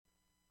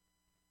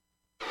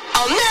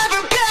I'll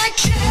never back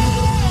down.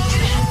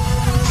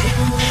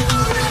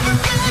 I'll never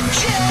back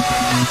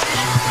down.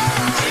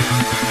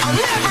 I'll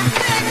never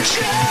back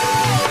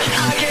down.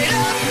 I get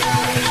up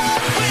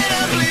when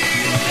I'm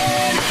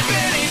bleeding,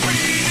 barely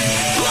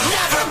breathing. I'll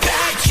never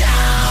back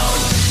down.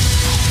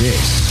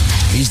 This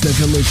is the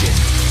collision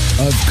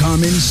of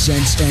common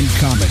sense and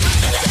comedy.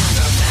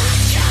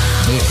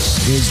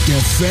 This is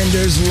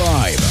Defenders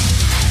Live.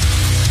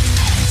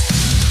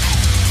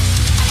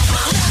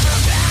 I'll never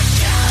back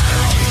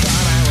down.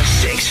 Thought I was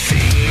 6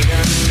 feet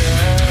under.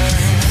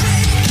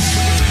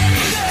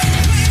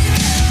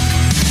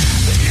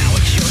 But now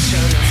it's your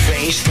turn to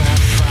face the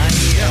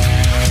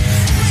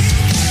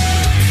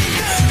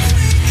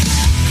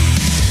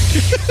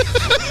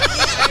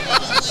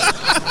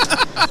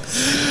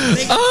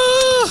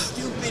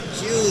Stupid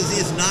Jews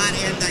is not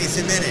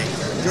anti-Semitic.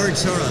 George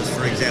Soros,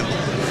 for example.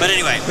 But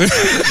anyway,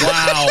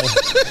 Wow.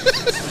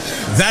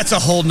 That's a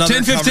whole nother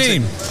 10:15.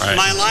 conversation.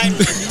 my line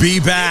Be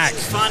back.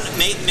 fun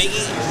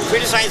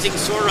criticizing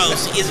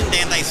Soros isn't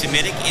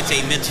anti-Semitic, it's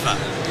a mitzvah.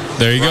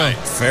 There you go.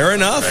 Fair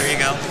enough. There you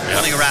go.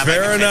 Only a rabbi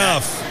Fair can say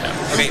enough.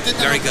 that. Okay,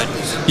 very good.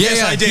 Yeah, Yes,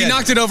 yeah. I did. He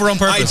knocked it over on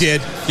purpose. I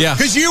did. Yeah.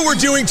 Because you were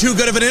doing too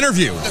good of an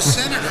interview. A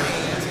senator.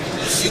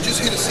 You just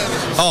hit a senator.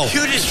 Oh,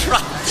 You just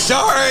right.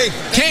 sorry.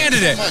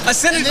 Candidate. A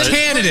Senate And then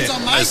candidate. it's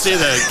on my I see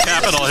the side.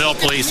 Capitol Hill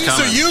police So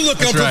coming. you look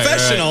That's right,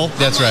 unprofessional. right.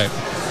 That's right.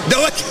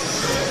 No, It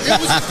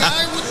was the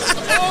guy with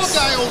the bald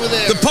guy over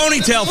there. the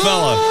ponytail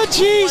fella. Oh,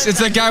 jeez. It's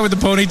that guy with the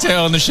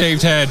ponytail and the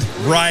shaved head.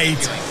 Right.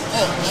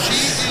 Oh, she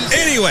is.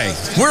 Anyway,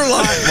 we're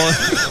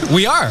live.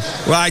 We are.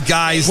 Right,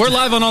 guys. We're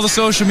live on all the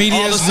social medias.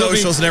 All the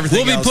socials and everything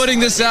We'll be else. putting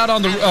this out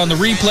on the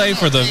replay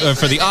for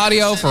the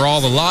audio for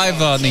all the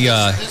live on the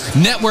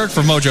network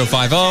for Mojo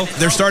 50.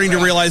 They're starting to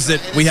realize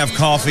that we have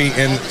coffee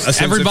and a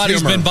sense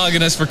Everybody's of humor. been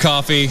bugging us for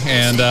coffee,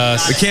 and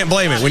We can't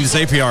blame it when it's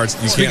APRs.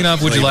 You speaking can't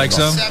of, would you blame like it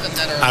all. some? 7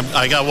 that are.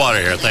 I got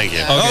water here. Thank you.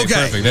 Okay,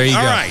 perfect. There you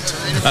All go. right.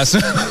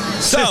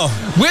 So,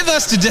 with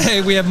us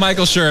today, we have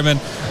Michael Sherman.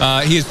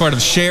 He is part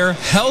of Share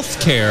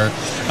Healthcare.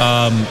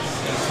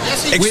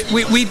 Yes, he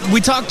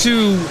We talked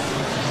to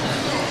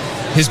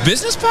his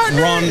business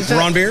partner,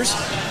 Ron Beers?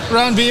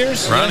 Ron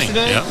Beers, Ronnie,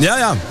 yesterday. yep.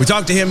 Yeah. We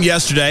talked to him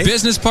yesterday.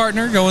 Business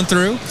partner going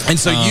through, And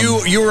so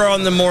you were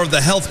on the more of the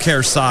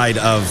healthcare side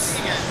of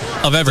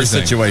of the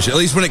everything. situation, at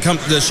least when it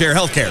comes to Share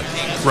Healthcare.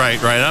 Right.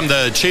 I'm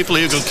the chief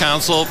legal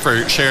counsel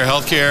for Share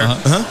Healthcare.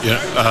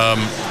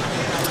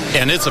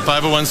 And it's a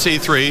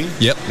 501c3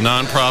 Yep.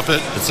 nonprofit.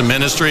 It's a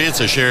ministry. It's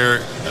a share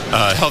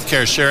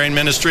healthcare sharing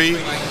ministry.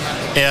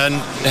 And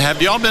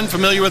have y'all been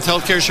familiar with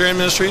healthcare sharing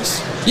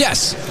ministries?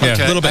 Yes,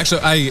 Okay. a little bit.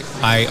 Actually,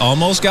 I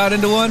almost got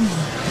into one.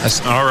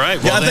 All right.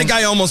 Yeah, Well, I think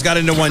I almost got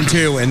into one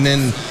too, and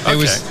then It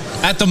was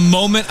at the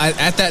moment.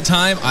 At that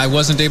time, I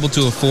wasn't able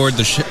to afford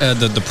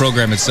the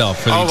program itself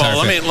for the Oh, entire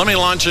well, thing. let me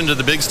launch into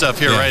the big stuff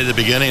here Yeah. right at the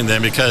beginning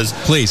then, because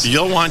Please.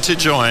 you'll want to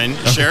join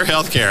Share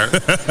Healthcare,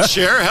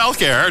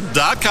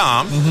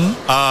 sharehealthcare.com.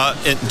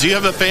 Do you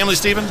have a family,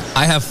 Stephen?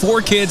 I have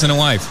 4 kids and a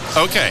wife.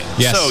 Okay.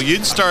 Yes. So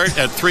you'd start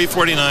at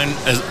 $349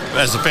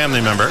 as a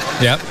family member.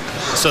 Yep.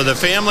 So the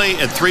family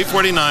at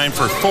 $349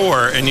 for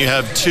 4, and you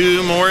have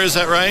 2 more, is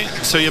that right?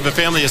 So you have a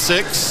family of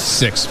 6?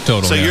 6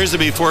 total. So yeah. yours would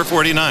be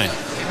 $449.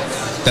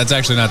 That's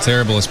actually not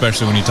terrible,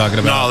 especially when you're talking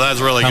about No,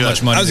 that's really how good.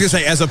 much money. I was going to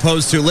say, as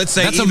opposed to, let's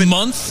say, that's even a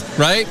month,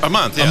 right? A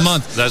month, A yes.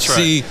 month. That's right.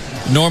 See,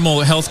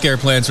 normal healthcare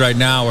plans right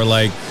now are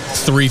like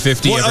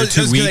 $350 Well, every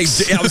 2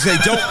 weeks. I was going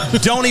to say,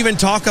 don't even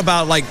talk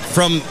about like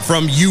from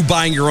you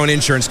buying your own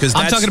insurance, because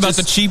I'm talking about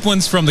the cheap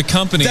ones from the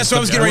companies. That's what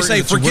I was getting ready to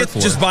say. Forget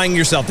just buying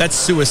yourself. That's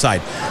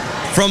suicide.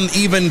 From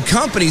even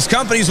companies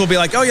will be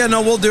like, oh yeah,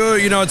 no, we'll do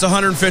it. It's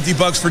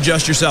 $150 for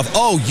just yourself.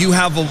 Oh, you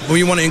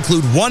want to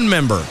include one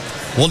member.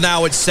 Well,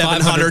 now it's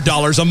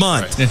 $700 a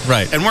month.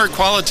 Right. And we're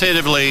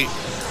qualitatively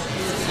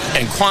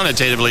and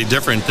quantitatively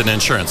different than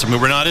insurance. I mean,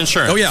 we're not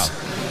insurance. Oh, yeah.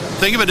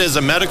 Think of it as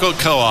a medical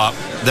co-op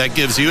that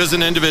gives you as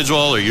an individual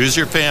or you as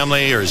your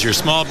family or as your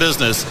small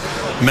business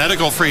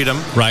medical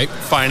freedom, Right.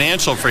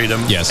 financial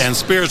freedom, Yes. and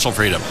spiritual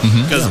freedom.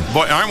 Because,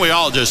 boy, aren't we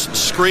all just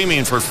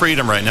screaming for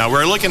freedom right now?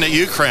 We're looking at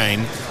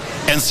Ukraine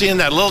and seeing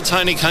that little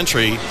tiny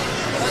country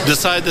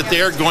decide that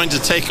they're going to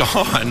take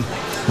on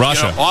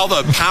Russia. all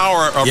the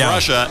power of Yeah.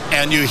 Russia,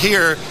 and you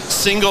hear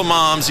single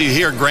moms, you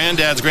hear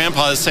granddads,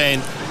 grandpas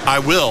saying, I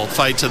will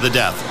fight to the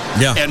death.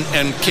 Yeah.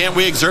 And can't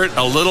we exert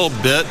a little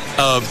bit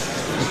of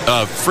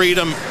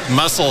freedom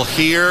muscle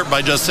here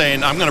by just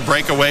saying, I'm going to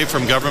break away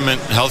from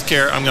government health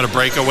care, I'm going to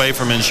break away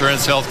from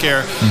insurance health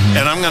care,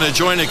 and I'm going to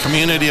join a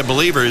community of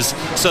believers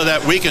so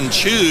that we can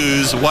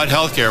choose what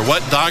health care,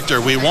 what doctor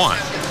we want.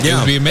 It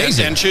would be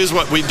amazing. And choose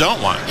what we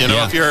don't want.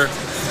 Yeah.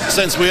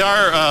 Since we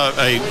are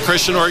a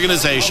Christian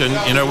organization,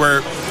 we're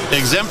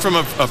exempt from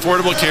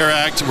Affordable Care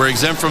Act, we're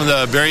exempt from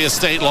the various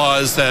state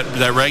laws that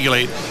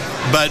regulate,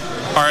 but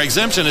our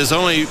exemption is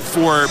only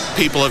for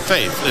people of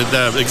faith.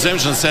 The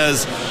exemption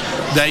says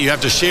that you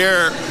have to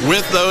share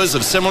with those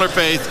of similar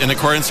faith in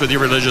accordance with your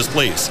religious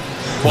beliefs.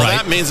 Well, Right.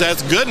 that means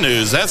that's good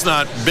news. That's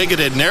not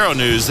bigoted, narrow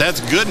news. That's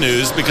good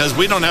news because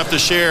we don't have to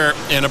share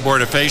in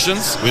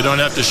abortifacients. We don't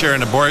have to share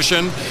in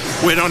abortion.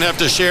 We don't have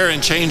to share in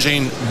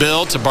changing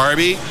Bill to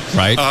Barbie.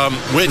 Right.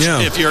 Which,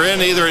 if you're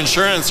in either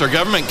insurance or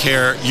government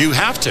care, you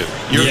have to.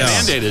 You're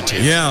mandated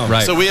to. Yeah.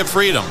 Right. So we have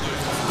freedom.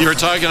 You were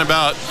talking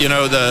about,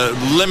 the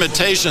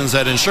limitations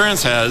that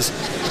insurance has.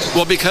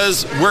 Well,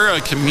 because we're a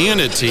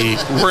community,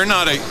 we're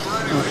not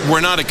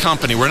a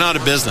company. We're not a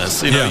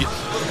business.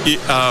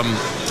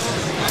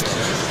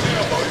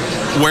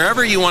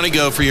 Wherever you want to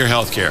go for your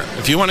health care,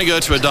 if you want to go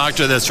to a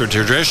doctor that's a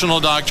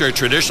traditional doctor, a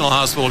traditional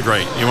hospital,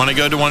 great. You want to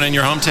go to one in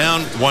your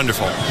hometown,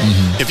 wonderful.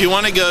 If you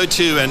want to go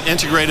to an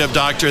integrative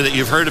doctor that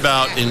you've heard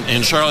about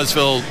in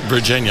Charlottesville,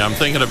 Virginia, I'm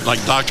thinking of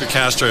like Dr.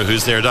 Castro,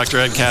 who's there, Dr.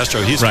 Ed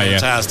Castro, he's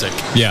fantastic.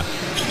 Yeah.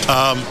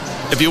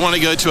 If you want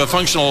to go to a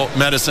functional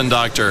medicine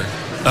doctor,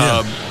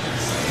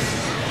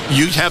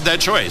 you have that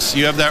choice.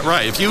 You have that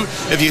right. If you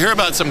hear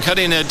about some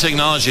cutting-edge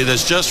technology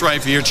that's just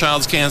right for your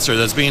child's cancer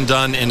that's being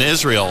done in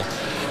Israel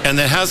and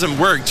that hasn't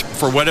worked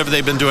for whatever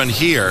they've been doing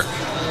here,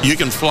 you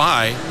can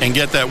fly and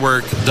get that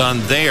work done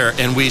there,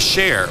 and we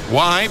share.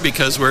 Why?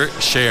 Because we're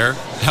share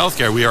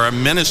healthcare. We are a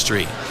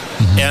ministry.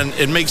 And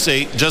it makes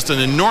just an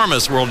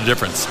enormous world of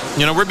difference.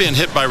 We're being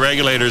hit by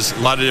regulators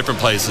a lot of different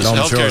places.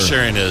 Healthcare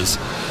sharing is.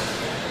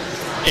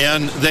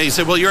 And they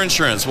say, well, your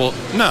insurance. Well,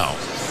 no.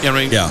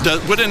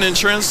 Would an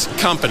insurance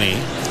company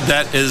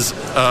that is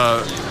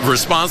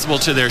responsible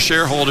to their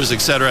shareholders, et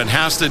cetera, and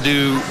has to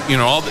do,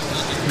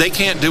 they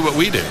can't do what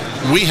we do.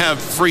 We have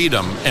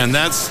freedom, and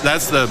that's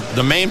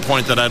the main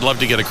point that I'd love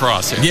to get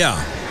across here.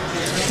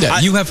 Yeah,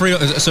 you have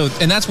freedom. So,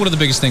 and that's one of the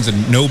biggest things that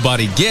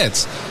nobody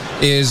gets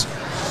is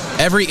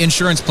every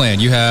insurance plan.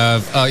 You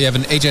have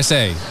an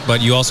HSA,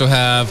 but you also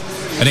have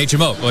an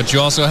HMO, but you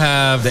also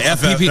have the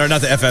FFA,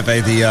 not the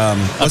FFA, the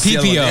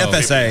PPO, the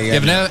FSA. You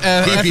have an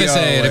FSA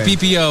and a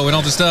PPO and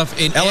all this stuff.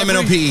 And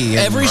LMNOP.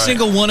 Every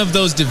single one of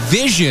those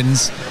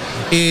divisions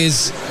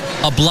is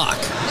a block.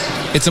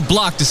 It's a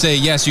block to say,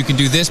 yes, you can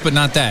do this, but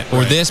not that,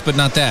 or this, but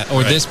not that,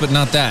 or this, but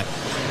not that.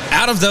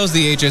 Out of those,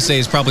 the HSA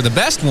is probably the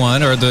best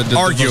one, or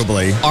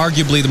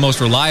arguably the most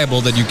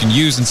reliable that you can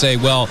use and say,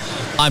 well,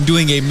 I'm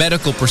doing a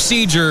medical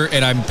procedure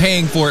and I'm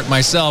paying for it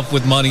myself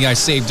with money I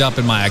saved up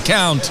in my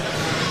account,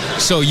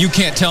 so you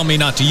can't tell me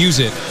not to use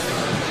it.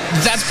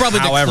 That's probably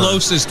the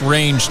closest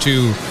range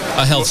to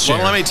a health share.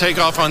 Well, let me take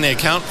off on the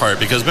account part,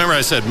 because remember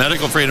I said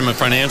medical freedom and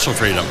financial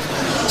freedom.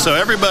 So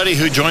everybody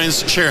who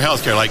joins Share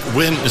Healthcare, like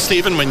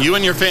Stephen, when you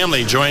and your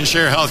family join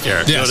Share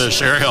Healthcare, go to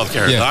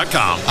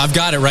sharehealthcare.com. I've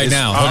got it right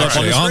now. I've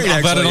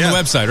got it on the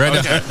website right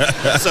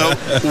now. So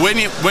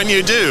when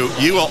you do,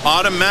 you will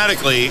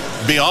automatically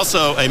be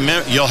also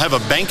you'll have a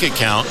bank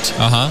account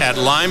at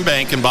Lime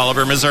Bank in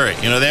Bolivar, Missouri.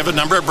 They have a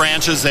number of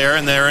branches there,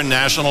 and they're in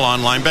national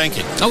online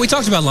banking. Oh, we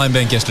talked about Lime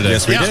Bank yesterday.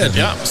 Yes, we did.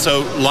 Yeah.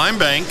 So Lime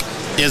Bank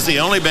is the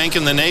only bank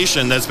in the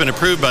nation that's been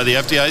approved by the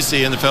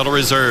FDIC and the Federal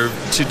Reserve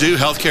to do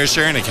healthcare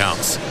sharing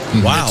accounts.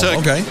 Wow.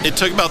 It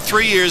took about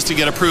 3 years to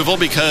get approval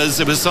because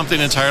it was something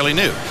entirely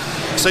new.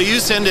 So you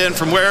send in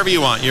from wherever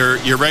you want,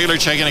 your regular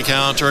checking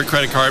account or a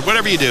credit card,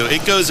 whatever you do,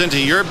 it goes into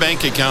your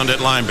bank account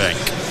at Lime Bank.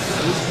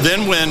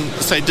 Then when,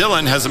 say,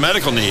 Dylan has a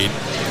medical need,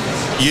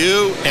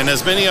 you and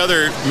as many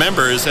other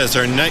members as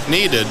are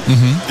needed,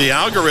 the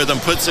algorithm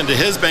puts into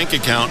his bank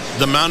account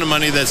the amount of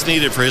money that's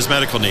needed for his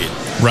medical need.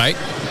 Right.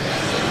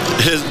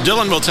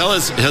 Dylan will tell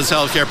his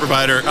healthcare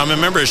provider, I'm a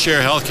member of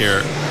Share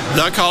Healthcare.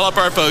 They'll call up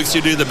our folks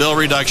who do the bill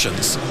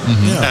reductions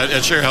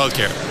at Share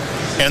Healthcare.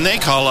 And they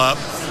call up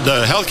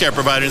the healthcare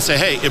provider and say,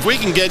 hey, if we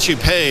can get you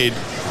paid,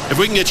 if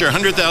we can get your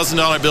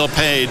 $100,000 bill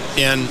paid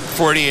in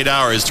 48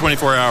 hours,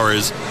 24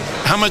 hours,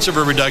 how much of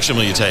a reduction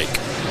will you take?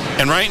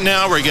 And right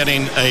now we're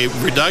getting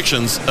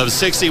reductions of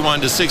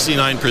 61 to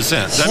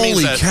 69%. That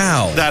means that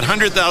that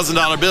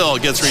 $100,000 bill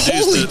gets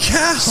reduced to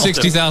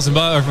 $60,000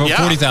 or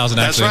 $40,000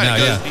 actually right.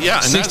 now. Yeah,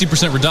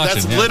 60%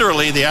 reduction. That's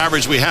literally the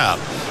average we have.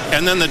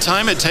 And then the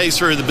time it takes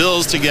for the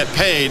bills to get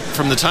paid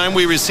from the time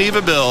we receive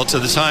a bill to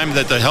the time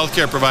that the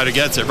healthcare provider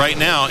gets it right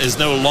now is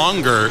no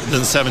longer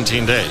than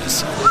 17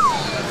 days.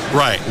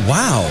 Right.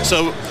 Wow.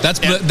 So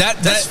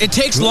it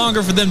takes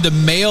longer for them to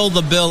mail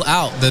the bill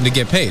out than to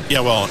get paid. Yeah,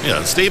 well,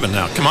 Stephen,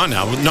 now, come on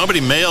now.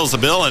 Nobody mails a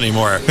bill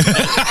anymore.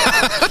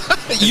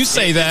 You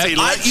say that.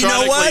 It's you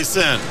know what?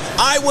 sent.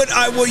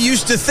 I would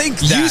used to think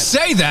that. You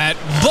say that,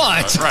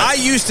 but I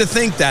used to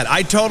think that.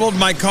 I totaled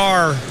my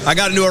car. I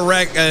got into a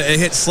wreck. It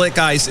hit slick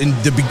ice in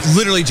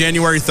literally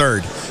January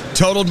 3rd.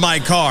 Totaled my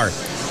car.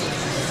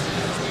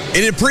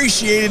 It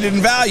appreciated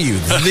in value.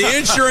 The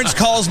insurance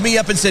calls me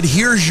up and said,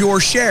 here's your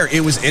share.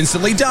 It was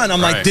instantly done.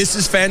 I'm like, this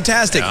is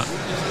fantastic. Yeah.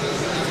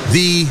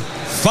 The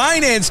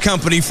finance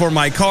company for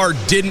my car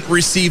didn't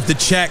receive the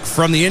check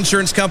from the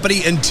insurance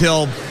company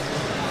until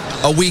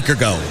a week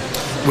ago.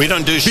 We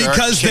don't do share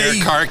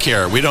car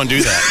care. We don't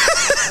do that.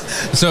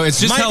 So it's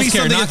just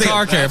healthcare, not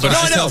car care, but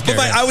it's just healthcare.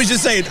 But I was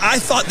just saying, I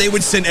thought they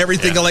would send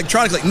everything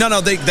electronically.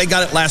 No, they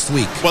got it last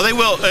week. Well, they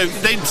will.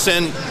 They'd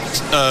send,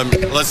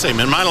 let's say,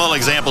 in my little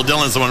example,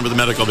 Dylan's the one with the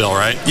medical bill,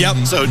 right?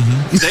 Yep. So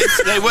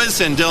they would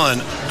send Dylan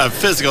a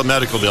physical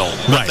medical bill.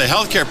 But the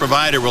healthcare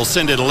provider will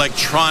send it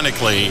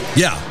electronically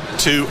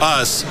to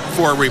us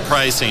for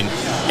repricing.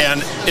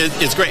 And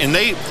it's great. And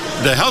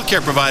the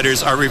healthcare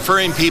providers are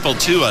referring people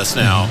to us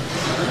now,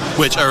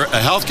 which are a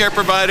healthcare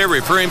provider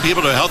referring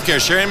people to a healthcare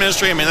sharing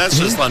ministry. I mean, that's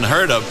just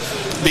unheard of,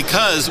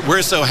 because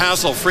we're so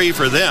hassle-free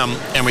for them,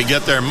 and we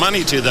get their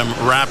money to them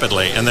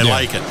rapidly, and they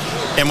like it.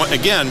 And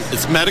again,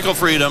 it's medical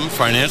freedom,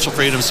 financial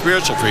freedom,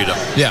 spiritual freedom.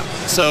 Yeah.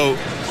 So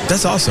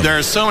that's awesome. There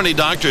are so many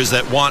doctors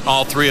that want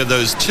all three of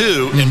those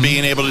too in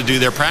being able to do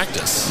their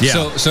practice.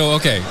 Yeah. So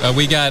okay,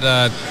 we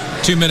got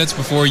 2 minutes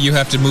before you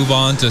have to move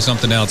on to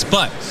something else.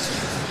 But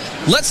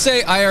let's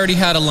say I already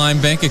had a Lime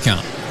bank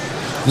account.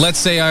 Let's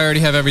say I already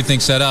have everything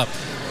set up,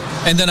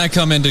 and then I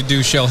come in to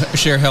do share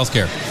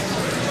healthcare.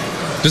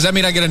 Does that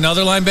mean I get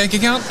another Lime bank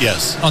account?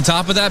 Yes. On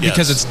top of that,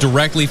 because it's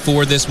directly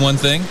for this one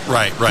thing?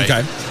 Right.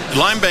 Okay.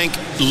 Lime Bank,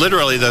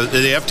 literally, the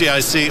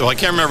FDIC, well, I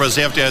can't remember if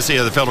it was the FDIC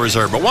or the Federal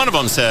Reserve, but one of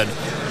them said,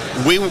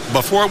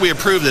 before we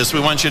approve this,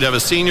 we want you to have a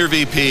senior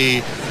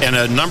VP and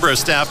a number of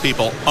staff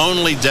people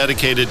only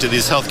dedicated to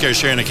these healthcare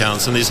sharing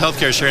accounts, and these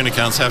healthcare sharing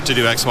accounts have to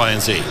do X, Y,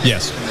 and Z.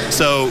 Yes.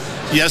 So,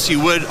 yes, you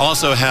would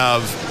also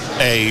have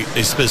a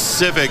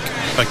specific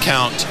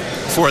account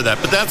for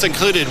that, but that's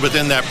included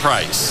within that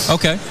price.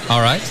 Okay.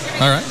 All right.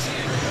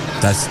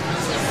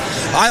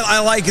 I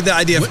like the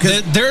idea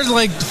because there's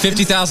like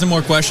 50,000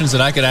 more questions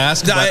that I could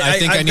ask, but I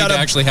think I need to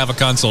actually have a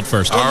consult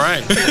first. All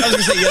right. I was going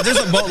to say, there's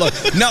a boatload.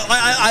 No,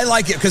 I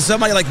like it because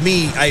somebody like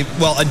me,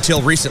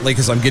 until recently,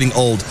 because I'm getting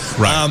old.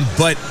 Right. I'm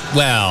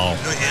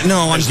getting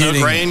no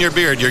gray in your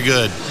beard. You're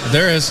good.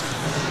 There is.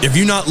 If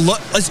you not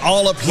look, it's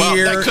all up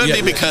here. Well, that could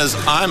be because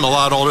I'm a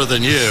lot older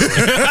than you.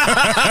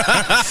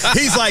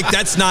 He's like,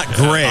 that's not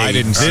gray. I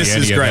didn't see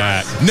any of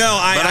that. No,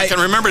 but I can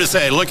remember to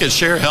say, look at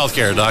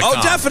sharehealthcare.com.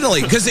 Oh,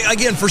 definitely. Because,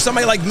 again, for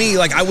somebody like me,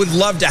 I would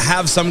love to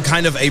have some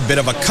kind of a bit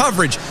of a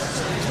coverage.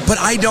 But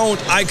I don't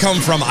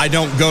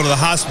go to the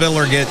hospital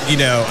or get,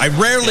 I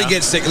rarely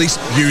get sick, at least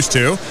used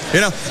to.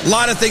 A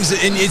lot of things,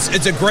 and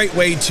it's a great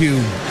way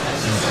to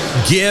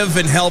give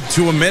and help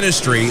to a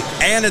ministry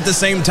and at the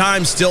same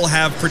time still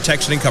have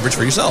protection and coverage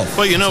for yourself.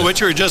 Well,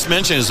 what you were just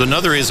mentioning is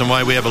another reason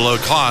why we have a low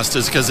cost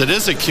is because it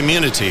is a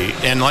community.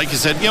 And like you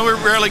said, we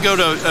rarely go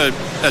to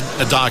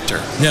a doctor.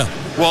 Yeah.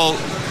 Well,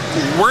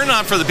 we're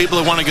not for the people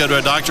who want to go to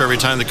a doctor every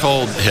time the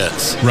cold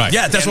hits. Right.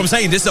 Yeah, that's what I'm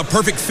saying. This is a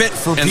perfect fit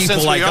for people like us.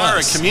 And since we are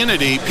a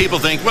community, people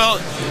think,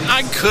 well,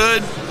 I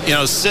could,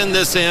 send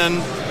this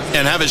in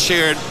and have it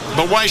shared,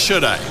 but why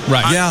should I?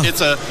 Right.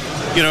 It's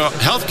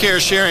healthcare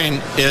sharing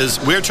is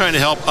we're trying to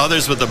help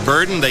others with a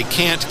burden they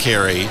can't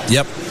carry.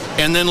 Yep.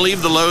 And then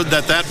leave the load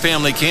that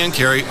family can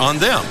carry on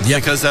them.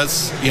 Yep. Because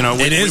that's, we want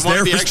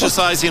to be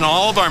exercising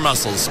all of our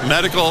muscles,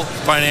 medical,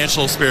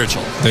 financial,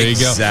 spiritual. There you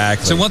go.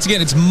 Exactly. So once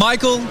again, it's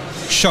Michael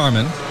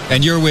Sharman,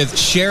 and you're with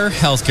Share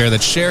Healthcare.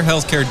 That's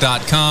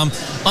sharehealthcare.com.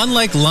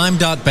 Unlike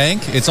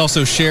Lime.bank, it's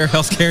also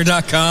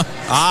sharehealthcare.com.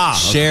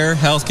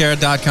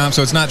 Sharehealthcare.com.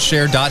 So it's not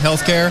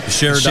share.healthcare.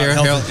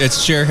 It's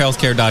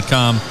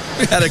sharehealthcare.com.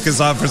 We had a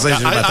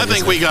conversation about that. I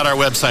think we got our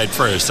website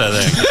first, I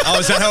think. Oh,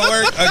 is that how it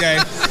worked? Okay.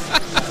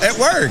 It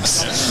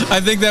works.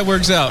 I think that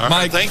works out. All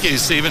right, Mike, thank you,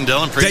 Stephen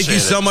Dylan. Appreciate it. Thank you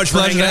so much for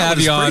hanging out.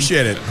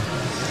 Appreciate it.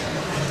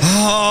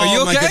 Are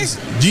you okay?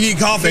 Do you need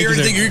coffee or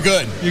anything? You're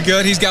good. You're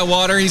good? He's got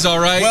water. He's all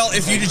right? Well,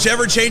 if you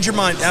ever change your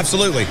mind,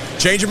 absolutely.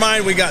 Change your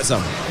mind, we got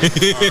some. All right.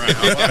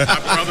 I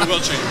probably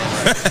will change.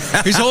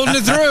 He's holding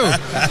it through.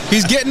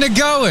 He's getting it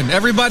going.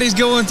 Everybody's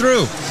going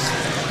through.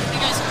 Hey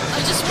guys,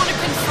 I just want to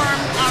confirm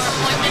our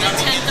appointment at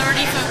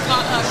 10:30 for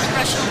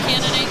congressional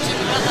candidate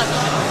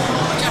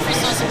Jeffrey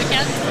Sosa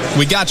Paquette.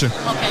 We got you.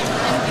 Okay.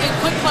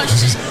 And quick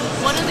question.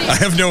 What are the... I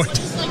have no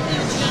idea.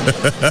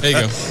 There you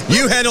go.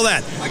 You handle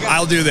that.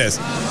 I'll do this.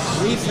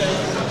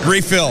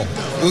 Refill.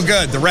 Well,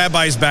 good. The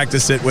rabbi's back to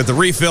sit with the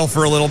refill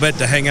for a little bit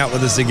to hang out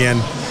with us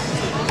again.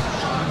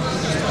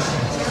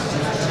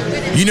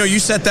 You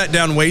set that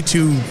down way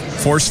too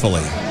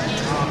forcefully.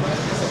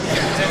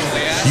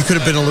 You could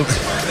have been a little...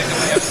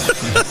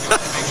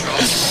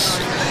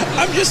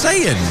 I'm just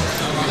saying.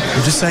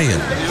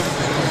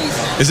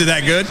 Is it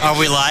that good? Are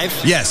we live?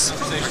 Yes.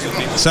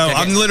 So okay.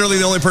 I'm literally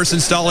the only person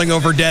stalling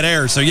over dead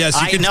air. So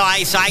yes, you can. No,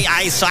 I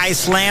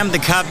slammed the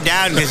cup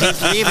down because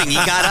he's leaving. He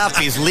got up.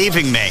 He's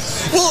leaving me.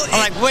 Well,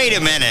 I'm like, wait a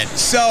minute.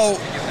 So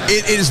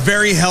it is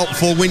very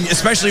helpful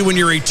especially when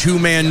you're a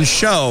two-man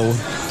show,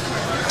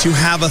 to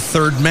have a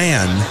third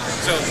man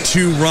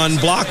to run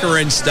blocker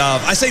and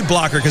stuff. I say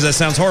blocker because that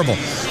sounds horrible,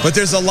 but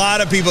there's a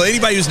lot of people,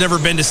 anybody who's never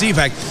been to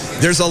CPAC,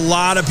 there's a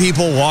lot of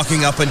people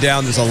walking up and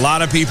down. There's a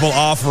lot of people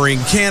offering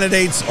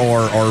candidates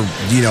or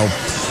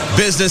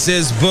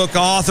businesses, book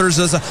authors,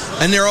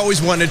 and they're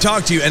always wanting to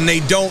talk to you, and they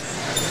don't,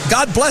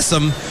 God bless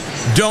them,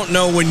 don't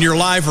know when you're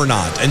live or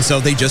not, and so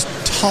they just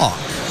talk.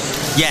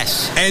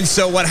 Yes. And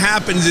so what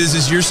happens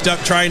is you're stuck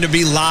trying to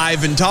be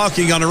live and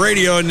talking on a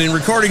radio and then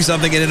recording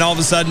something, and then all of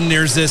a sudden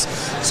there's this,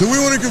 so we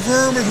want to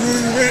confirm,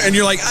 and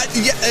you're like,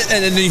 yeah,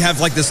 and then you have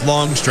like this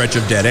long stretch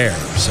of dead air.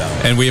 So,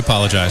 And we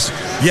apologize.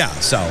 yeah,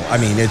 so, I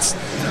mean,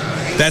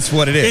 that's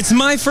what it is. It's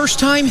my first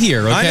time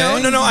here, okay?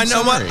 I know. I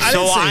know what. I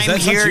So didn't say I'm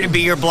that's not here you. to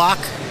be your block?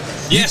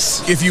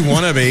 Yes. If you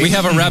want to be. We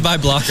have a rabbi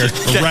blocker.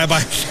 a rabbi,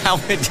 How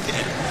it-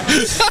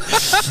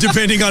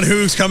 depending on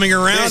who's coming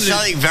around. There's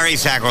something very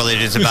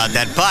sacrilegious about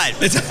that, but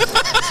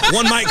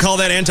One might call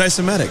that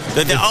anti-Semitic.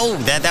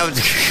 that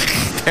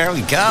was there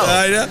we go.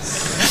 I know.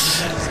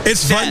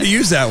 It's fun to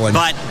use that one.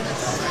 But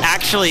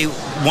actually,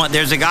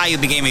 there's a guy who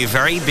became a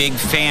very big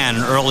fan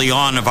early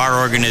on of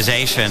our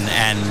organization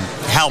and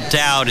helped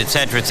out, et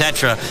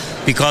cetera,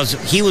 because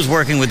he was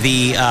working with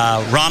the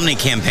Romney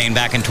campaign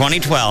back in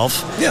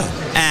 2012. Yeah.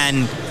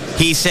 And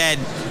he said,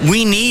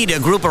 we need a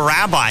group of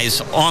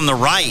rabbis on the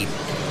right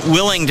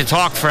willing to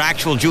talk for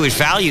actual Jewish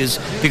values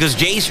because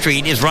J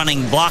Street is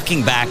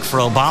blocking back for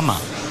Obama.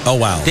 Oh,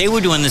 wow. They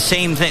were doing the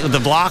same thing with the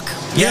block.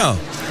 Yeah.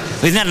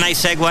 Isn't that a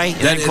nice segue?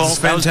 Isn't that cool? is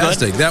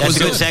fantastic. That was a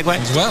good good. segue.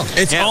 As well.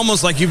 It's Yeah.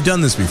 almost like you've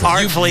done this before.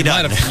 Artfully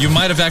done. You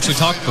might have actually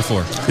talked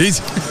before.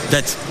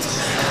 That's.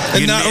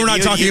 And we're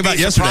not talking you'd about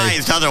be yesterday.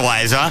 Surprised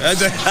otherwise, huh?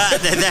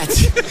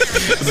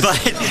 But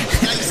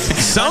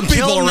Some until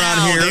people around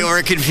now, here. they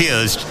were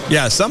confused.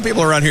 Yeah, some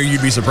people around here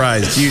you'd be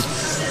surprised.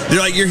 They're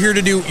like, you're here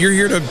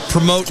to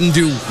promote and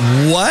do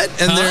what?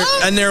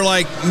 And they're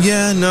like,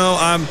 yeah, no,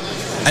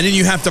 and then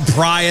you have to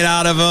pry it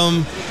out of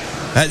them.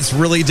 That's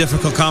really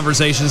difficult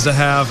conversations to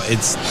have.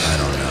 I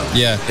don't know.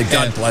 Yeah.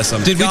 God bless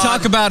them. Did we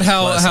talk about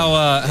how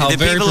The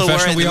very people who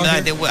professional we were,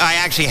 are here? I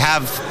actually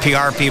have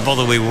PR people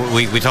that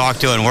we talk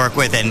to and work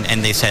with,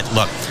 and they said,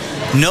 look,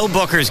 no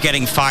booker's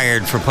getting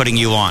fired for putting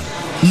you on.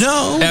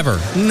 No. Ever.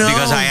 No.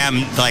 Because I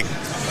am, like,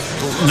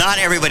 not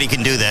everybody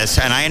can do this,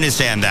 and I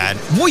understand that.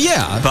 Well,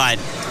 yeah. But,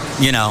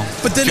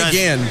 But then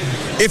again,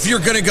 if you're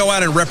going to go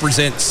out and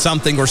represent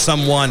something or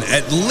someone,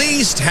 at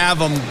least have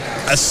them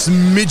a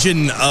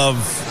smidgen of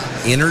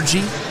energy.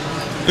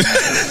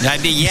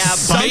 yeah,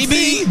 but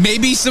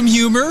Maybe some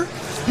humor.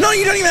 No,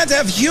 you don't even have to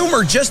have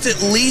humor. Just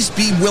at least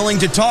be willing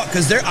to talk,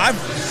 because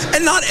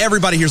and not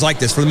everybody here's like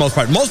this for the most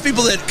part. Most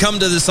people that come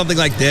to something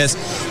like this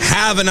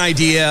have an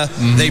idea.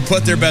 They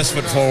put their best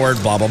foot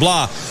forward. Blah blah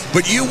blah.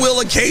 But you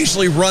will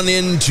occasionally run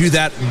into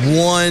that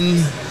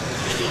one,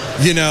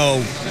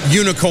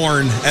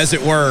 unicorn, as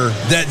it were.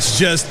 That's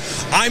just,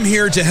 I'm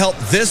here to help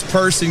this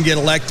person get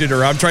elected,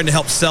 or I'm trying to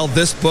help sell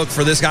this book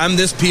for this guy. I'm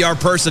this PR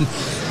person,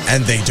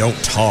 and they don't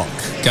talk.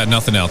 Got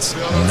nothing else.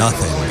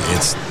 Nothing.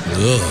 It's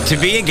ugh. to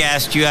be a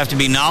guest, you have to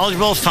be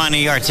knowledgeable,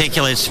 funny,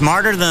 articulate,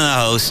 smarter than the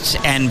hosts,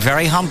 and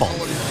very humble.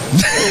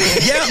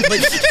 Yeah, but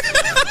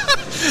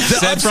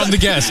Said from the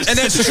guest. and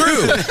that's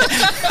true.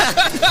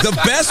 The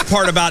best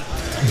part about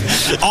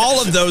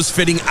all of those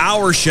fitting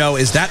our show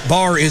is that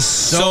bar is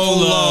so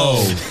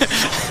low.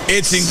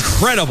 It's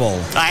incredible.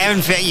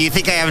 You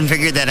think I haven't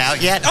figured that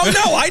out yet? Oh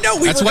no, I know.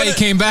 That's why he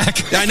came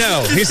back. I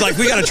know. He's like,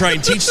 we got to try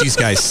and teach these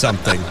guys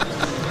something.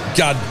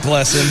 God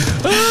bless him.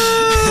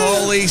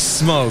 Holy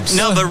smokes.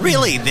 No, but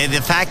really,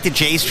 the fact that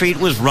J Street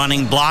was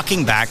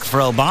blocking back for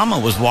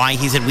Obama was why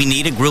he said we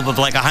need a group of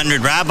like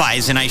 100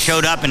 rabbis. And I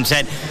showed up and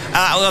said,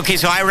 okay,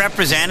 so I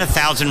represent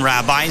 1,000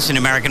 rabbis in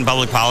American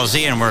public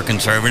policy, and we're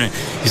conservative.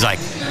 He's like,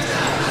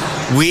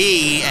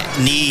 we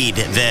need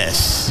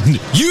this.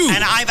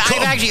 And I've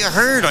actually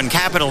heard on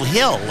Capitol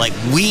Hill, like,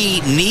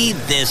 we need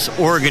this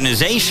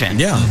organization.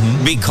 Yeah.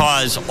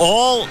 Because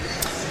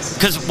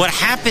what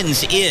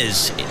happens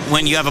is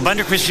when you have a bunch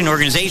of Christian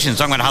organizations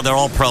talking about how they're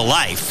all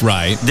pro-life,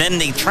 right? Then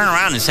they turn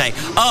around and say,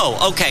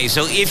 oh, okay,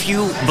 so if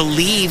you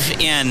believe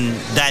in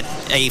that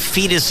a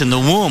fetus in the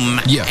womb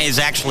is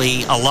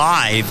actually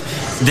alive,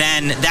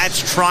 then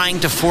that's trying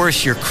to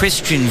force your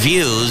Christian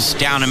views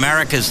down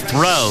America's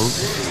throat,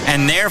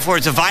 and therefore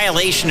it's a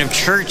violation of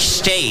church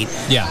state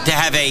to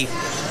have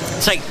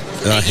it's like,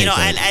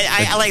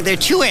 I like, there are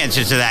two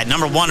answers to that.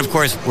 Number one, of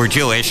course, we're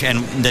Jewish, and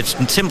that's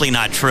simply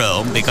not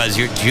true, because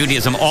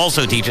Judaism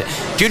also teaches.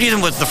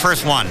 Judaism was the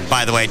first one,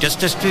 by the way.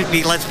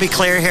 Let's be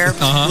clear here.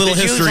 Little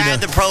the Jews history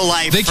had the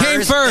pro-life. They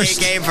came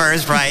first. They came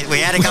first, right? We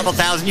had a couple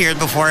thousand years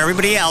before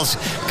everybody else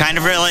kind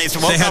of realized.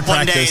 Woke up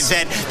one day and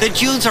said the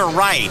Jews are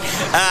right.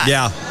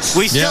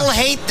 We still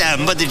hate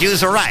them, but the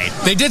Jews are right.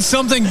 They did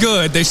something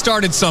good. They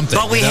started something.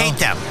 But we hate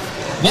them.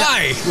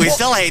 Why? We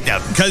still hate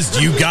them. Because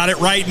you got it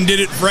right and did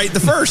it right the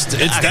first.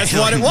 That's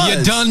what it was.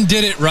 You done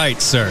did it right,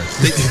 sir.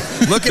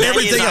 Look at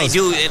everything else.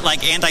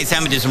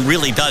 Anti-Semitism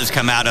really does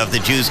come out of the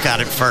Jews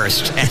got it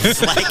first. And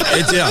it's like,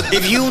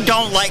 if you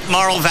don't like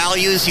moral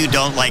values, you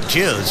don't like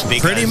Jews.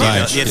 Because, pretty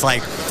much. It's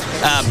like,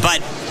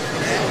 but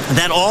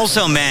that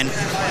also meant,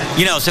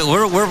 so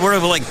we're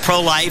like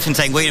pro-life and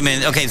saying, wait a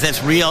minute, okay, so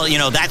that's real,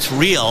 that's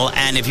real.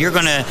 And if you're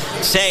going to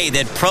say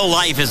that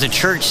pro-life is a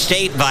church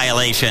state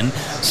violation,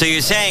 so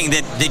you're saying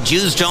that the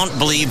Jews don't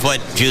believe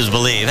what Jews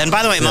believe. And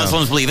by the way,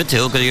 Muslims believe it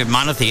too, because you're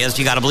monotheist,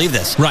 you got to believe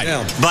this. Right.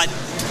 Yeah. But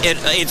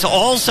it's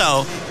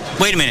also,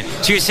 Wait a minute.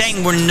 So you're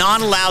saying we're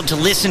not allowed to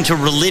listen to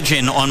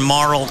religion on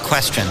moral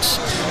questions?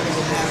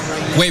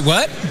 Wait,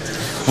 what?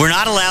 We're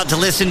not allowed to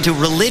listen to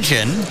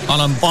religion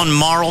on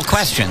moral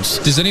questions.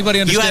 Does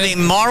anybody understand? You have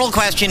a moral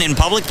question in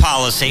public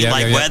policy,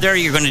 whether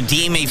you're going to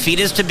deem a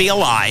fetus to be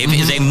alive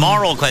is a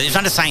moral question. It's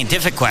not a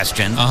scientific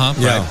question.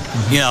 Right.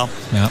 You know?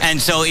 Yeah.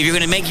 And so if you're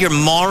going to make your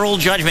moral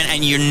judgment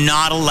and you're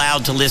not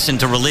allowed to listen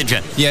to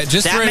religion,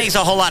 that makes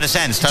a whole lot of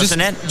sense, doesn't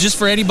it? Just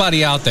for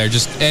anybody out there, in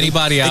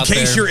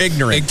case you're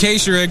ignorant. In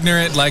case you're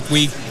ignorant, like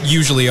we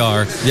usually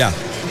are. Yeah.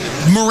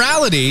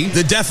 Morality,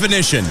 the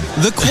definition,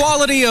 the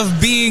quality of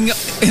being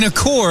in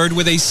accord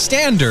with a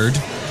standard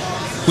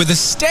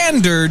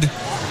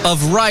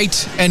of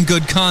right and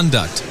good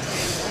conduct.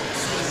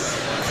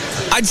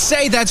 I'd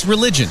say that's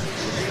religion.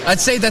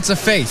 I'd say that's a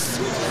faith.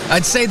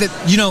 I'd say that,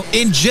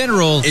 in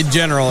general, you'd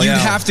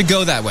have to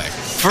go that way.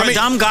 For a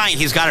dumb guy,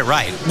 he's got it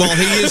right. Well,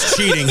 he is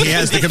cheating. He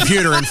has the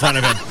computer in front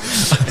of him.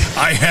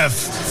 I have,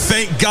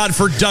 thank God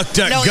for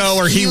DuckDuckGo,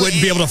 or he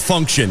wouldn't be able to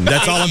function.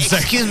 That's all I'm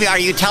saying. Excuse me, are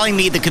you telling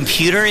me the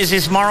computer is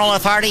his moral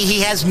authority?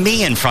 He has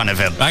me in front of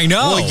him. I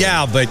know. Well,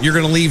 yeah, but you're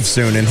going to leave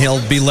soon, and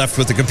he'll be left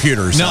with the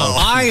computer. So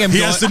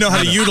he has to know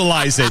how to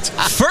utilize it.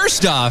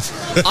 First off,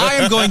 I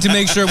am going to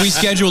make sure we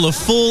schedule a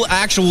full,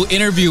 actual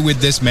interview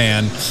with this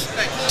man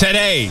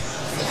today.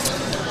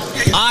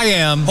 I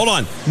am. Hold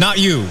on. Not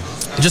you.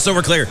 Just so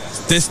we're clear,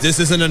 this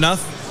isn't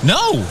enough?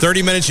 No.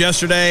 30 minutes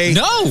yesterday?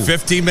 No.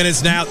 15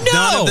 minutes now? No.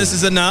 None of this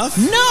is enough?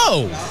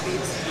 No.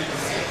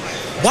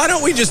 Why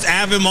don't we just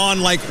have him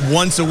on like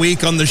once a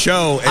week on the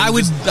show?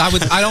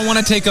 I don't want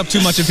to take up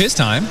too much of his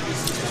time.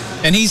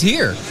 And he's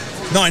here.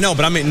 No, I know,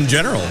 but I mean in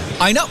general.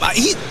 I know.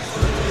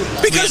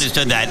 We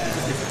understood that.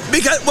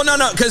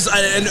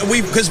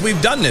 Because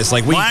we've done this.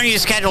 Why don't you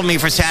schedule me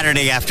for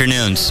Saturday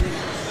afternoons?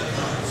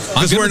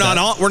 Because we're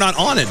not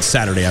on it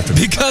Saturday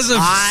afternoon. Because of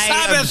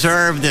I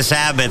observe the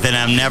Sabbath, and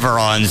I'm never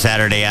on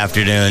Saturday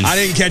afternoons. I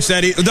didn't catch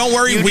that either. Don't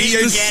worry, we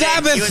do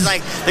Sabbath. He was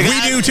like,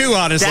 we do too,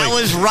 honestly. That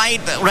was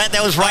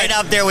right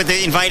up there with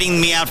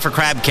inviting me out for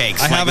crab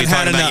cakes. I haven't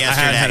had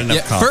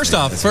enough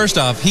coffee. First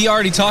off, he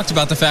already talked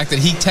about the fact that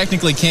he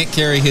technically can't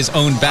carry his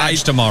own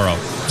badge tomorrow.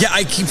 Yeah,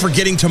 I keep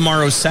forgetting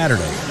tomorrow's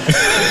Saturday.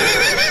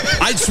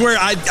 I swear,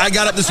 I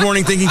got up this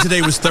morning thinking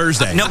today was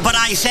Thursday. No, but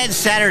I said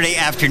Saturday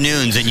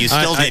afternoons, and you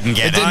still didn't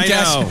get it. I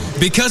know.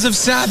 Because of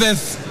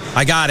Sabbath.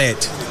 I got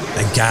it.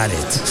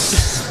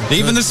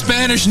 Even the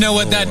Spanish know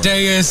what that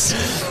day is.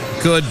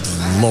 Good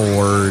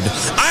Lord.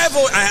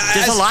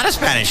 There's a lot of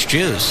Spanish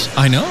Jews.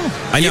 I know.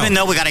 Even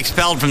though we got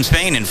expelled from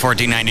Spain in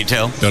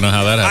 1492. Don't know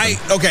how that happened.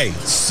 Okay,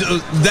 so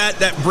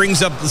that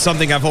brings up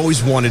something I've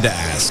always wanted to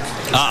ask.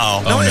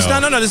 Uh-oh. No, it's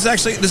not. No, this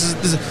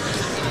is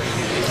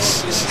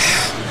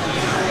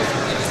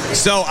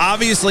So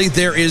obviously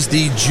there is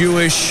the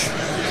Jewish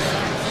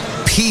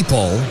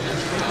people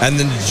and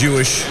the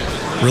Jewish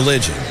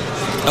religion.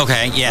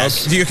 Okay,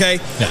 yes. Okay?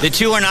 Yeah. The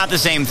two are not the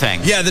same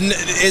thing. Yeah,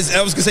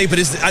 I was going to say, but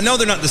I know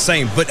they're not the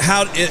same, but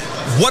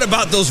what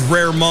about those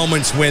rare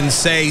moments when,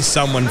 say,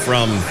 someone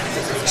from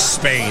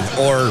Spain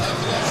or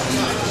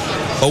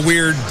a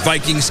weird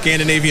Viking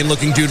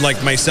Scandinavian-looking dude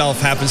like myself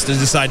happens to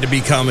decide to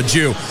become a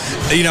Jew,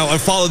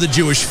 and follow the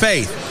Jewish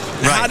faith?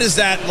 Right. How does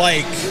that,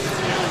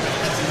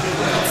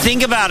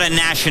 Think about a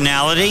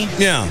nationality.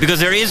 Yeah. Because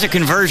there is a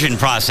conversion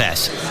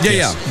process.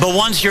 Yeah. But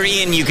once you're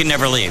in, you can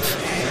never leave.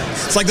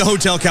 It's like the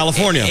Hotel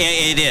California.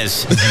 It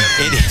is.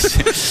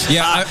 It is.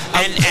 Yeah.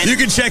 And you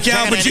can check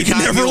out, but you can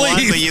never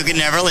leave. But you can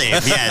never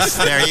leave. Yes.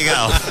 There you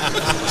go.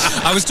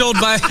 I was told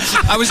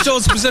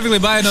specifically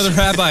by another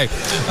rabbi,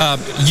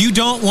 you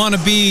don't want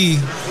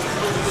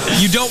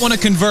to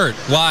convert.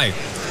 Why?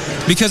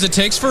 Because it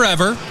takes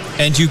forever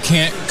and you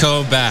can't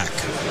go back.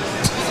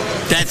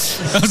 I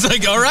was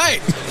like, all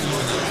right.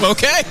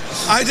 Okay.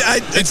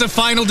 It's a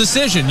final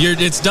decision.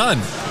 It's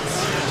done.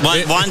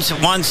 Once,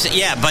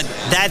 but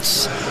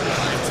that's...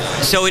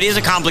 So it is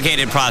a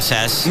complicated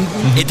process.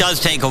 Mm-hmm. It does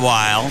take a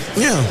while.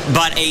 Yeah.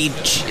 But a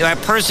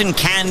person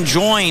can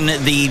join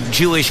the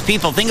Jewish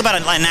people. Think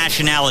about a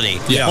nationality.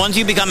 Yeah. Once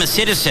you become a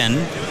citizen,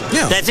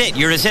 that's it.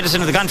 You're a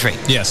citizen of the country.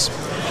 Yes.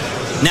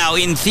 Now,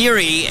 in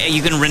theory,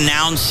 you can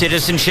renounce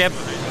citizenship.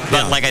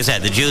 But like I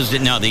said, the Jews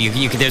didn't know that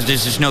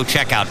there's just no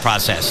checkout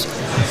process.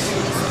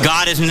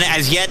 God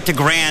has yet to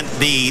grant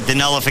the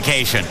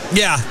nullification.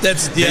 Yeah,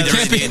 that's you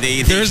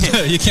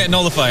can't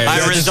nullify it.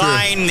 I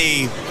resign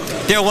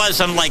There was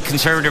some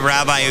conservative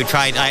rabbi who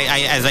tried.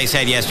 As I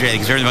said yesterday,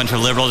 because there was a bunch of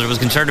liberals. There was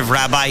a conservative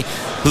rabbi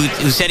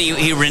who said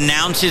he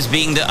renounces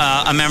being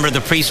a member of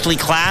the priestly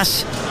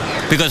class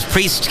because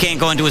priests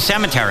can't go into a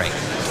cemetery.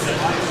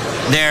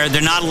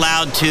 They're not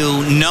allowed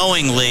to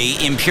knowingly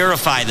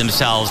impurify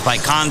themselves by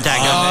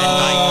contact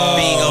by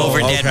being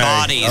over dead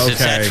bodies,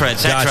 etc.,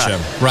 etc. Gotcha.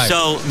 Right.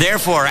 So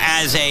therefore,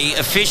 as a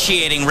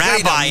officiating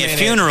rabbi at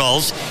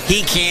funerals,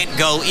 he can't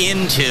go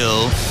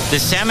into the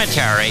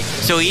cemetery.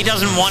 So he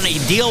doesn't want to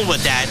deal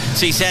with that.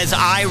 So he says,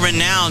 "I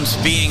renounce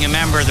being a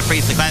member of the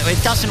priestly class."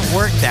 It doesn't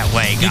work that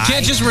way, guys. You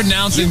can't just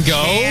renounce and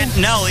go.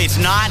 No, it's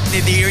not.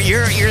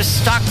 You're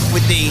stuck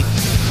with the.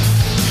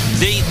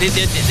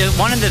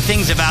 One of the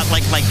things about,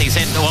 like they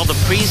said, well, the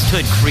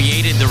priesthood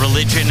created the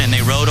religion and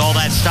they wrote all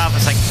that stuff.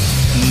 It's like,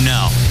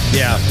 no.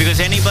 Yeah. Because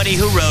anybody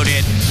who wrote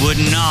it would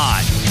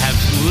not have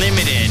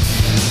limited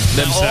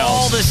themselves.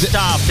 All the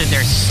stuff that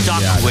they're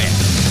stuck with.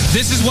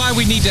 This is why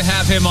we need to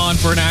have him on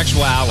for an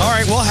actual hour. All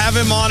right, we'll have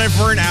him on it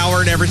for an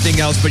hour and everything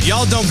else, but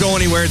y'all don't go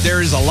anywhere.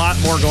 There is a lot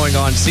more going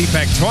on.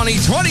 CPAC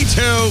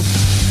 2022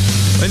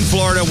 in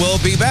Florida. We'll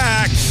be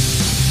back.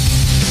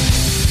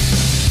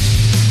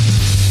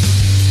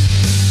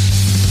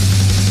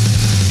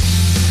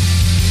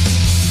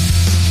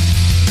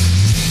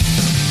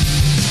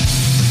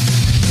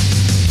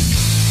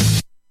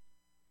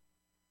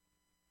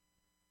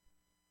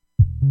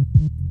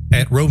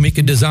 At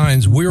Romika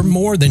Designs, we're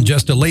more than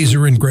just a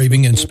laser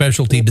engraving and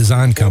specialty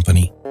design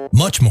company.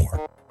 Much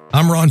more.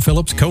 I'm Ron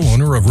Phillips,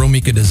 co-owner of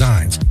Romika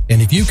Designs, and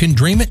if you can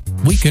dream it,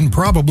 we can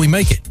probably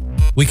make it.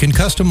 We can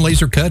custom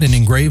laser cut and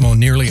engrave on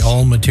nearly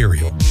all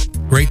material.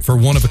 Great for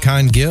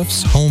one-of-a-kind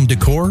gifts, home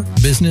decor,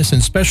 business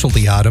and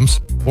specialty items,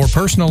 or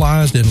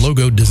personalized and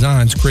logoed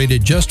designs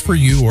created just for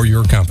you or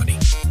your company.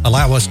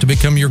 Allow us to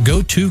become your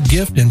go-to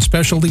gift and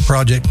specialty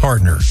project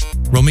partner.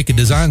 Romika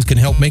Designs can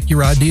help make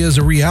your ideas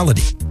a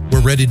reality. We're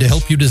ready to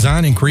help you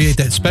design and create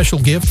that special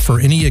gift for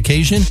any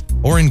occasion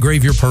or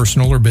engrave your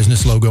personal or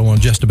business logo on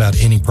just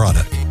about any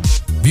product.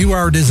 View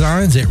our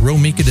designs at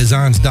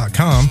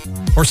romikadesigns.com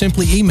or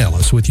simply email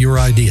us with your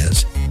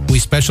ideas. We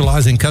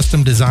specialize in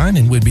custom design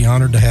and we'd be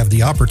honored to have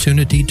the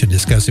opportunity to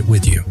discuss it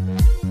with you.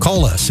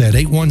 Call us at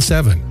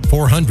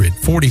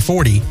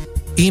 817-400-4040,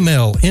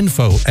 email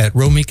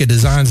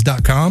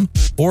info@romikadesigns.com,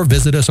 or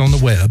visit us on the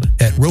web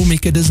at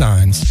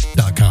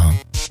romikadesigns.com.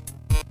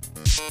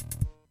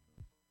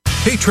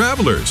 Hey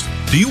travelers,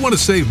 do you want to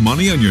save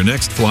money on your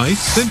next flight?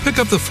 Then pick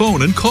up the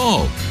phone and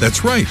call.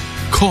 That's right,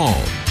 call,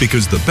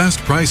 because the best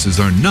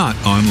prices are not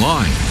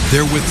online.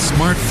 They're with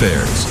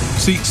SmartFares.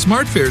 See,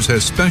 SmartFares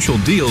has special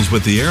deals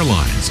with the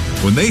airlines.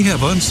 When they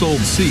have unsold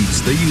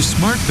seats, they use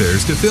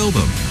SmartFares to fill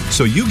them.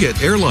 So you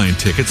get airline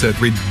tickets at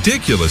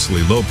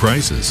ridiculously low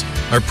prices.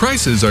 Our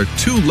prices are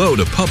too low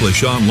to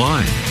publish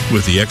online.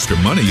 With the extra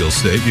money you'll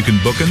save, you can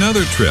book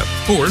another trip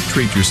or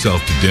treat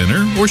yourself to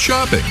dinner or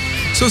shopping.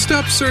 So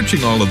stop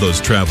searching all of those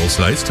travel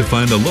sites to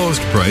find the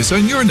lowest price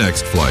on your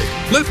next flight.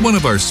 Let one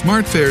of our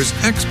SmartFares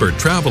expert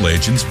travel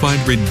agents find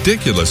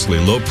ridiculously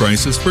low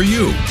prices for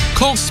you.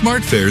 Call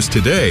SmartFares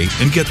today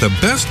and get the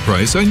best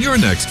price on your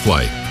next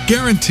flight.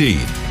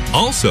 Guaranteed.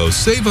 Also,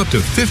 save up to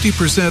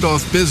 50%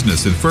 off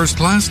business and first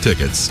class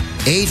tickets.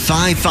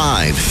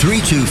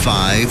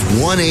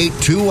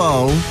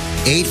 855-325-1820.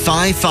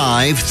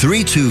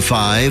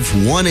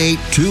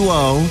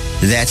 855-325-1820.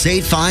 That's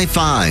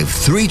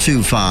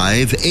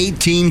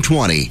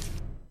 855-325-1820.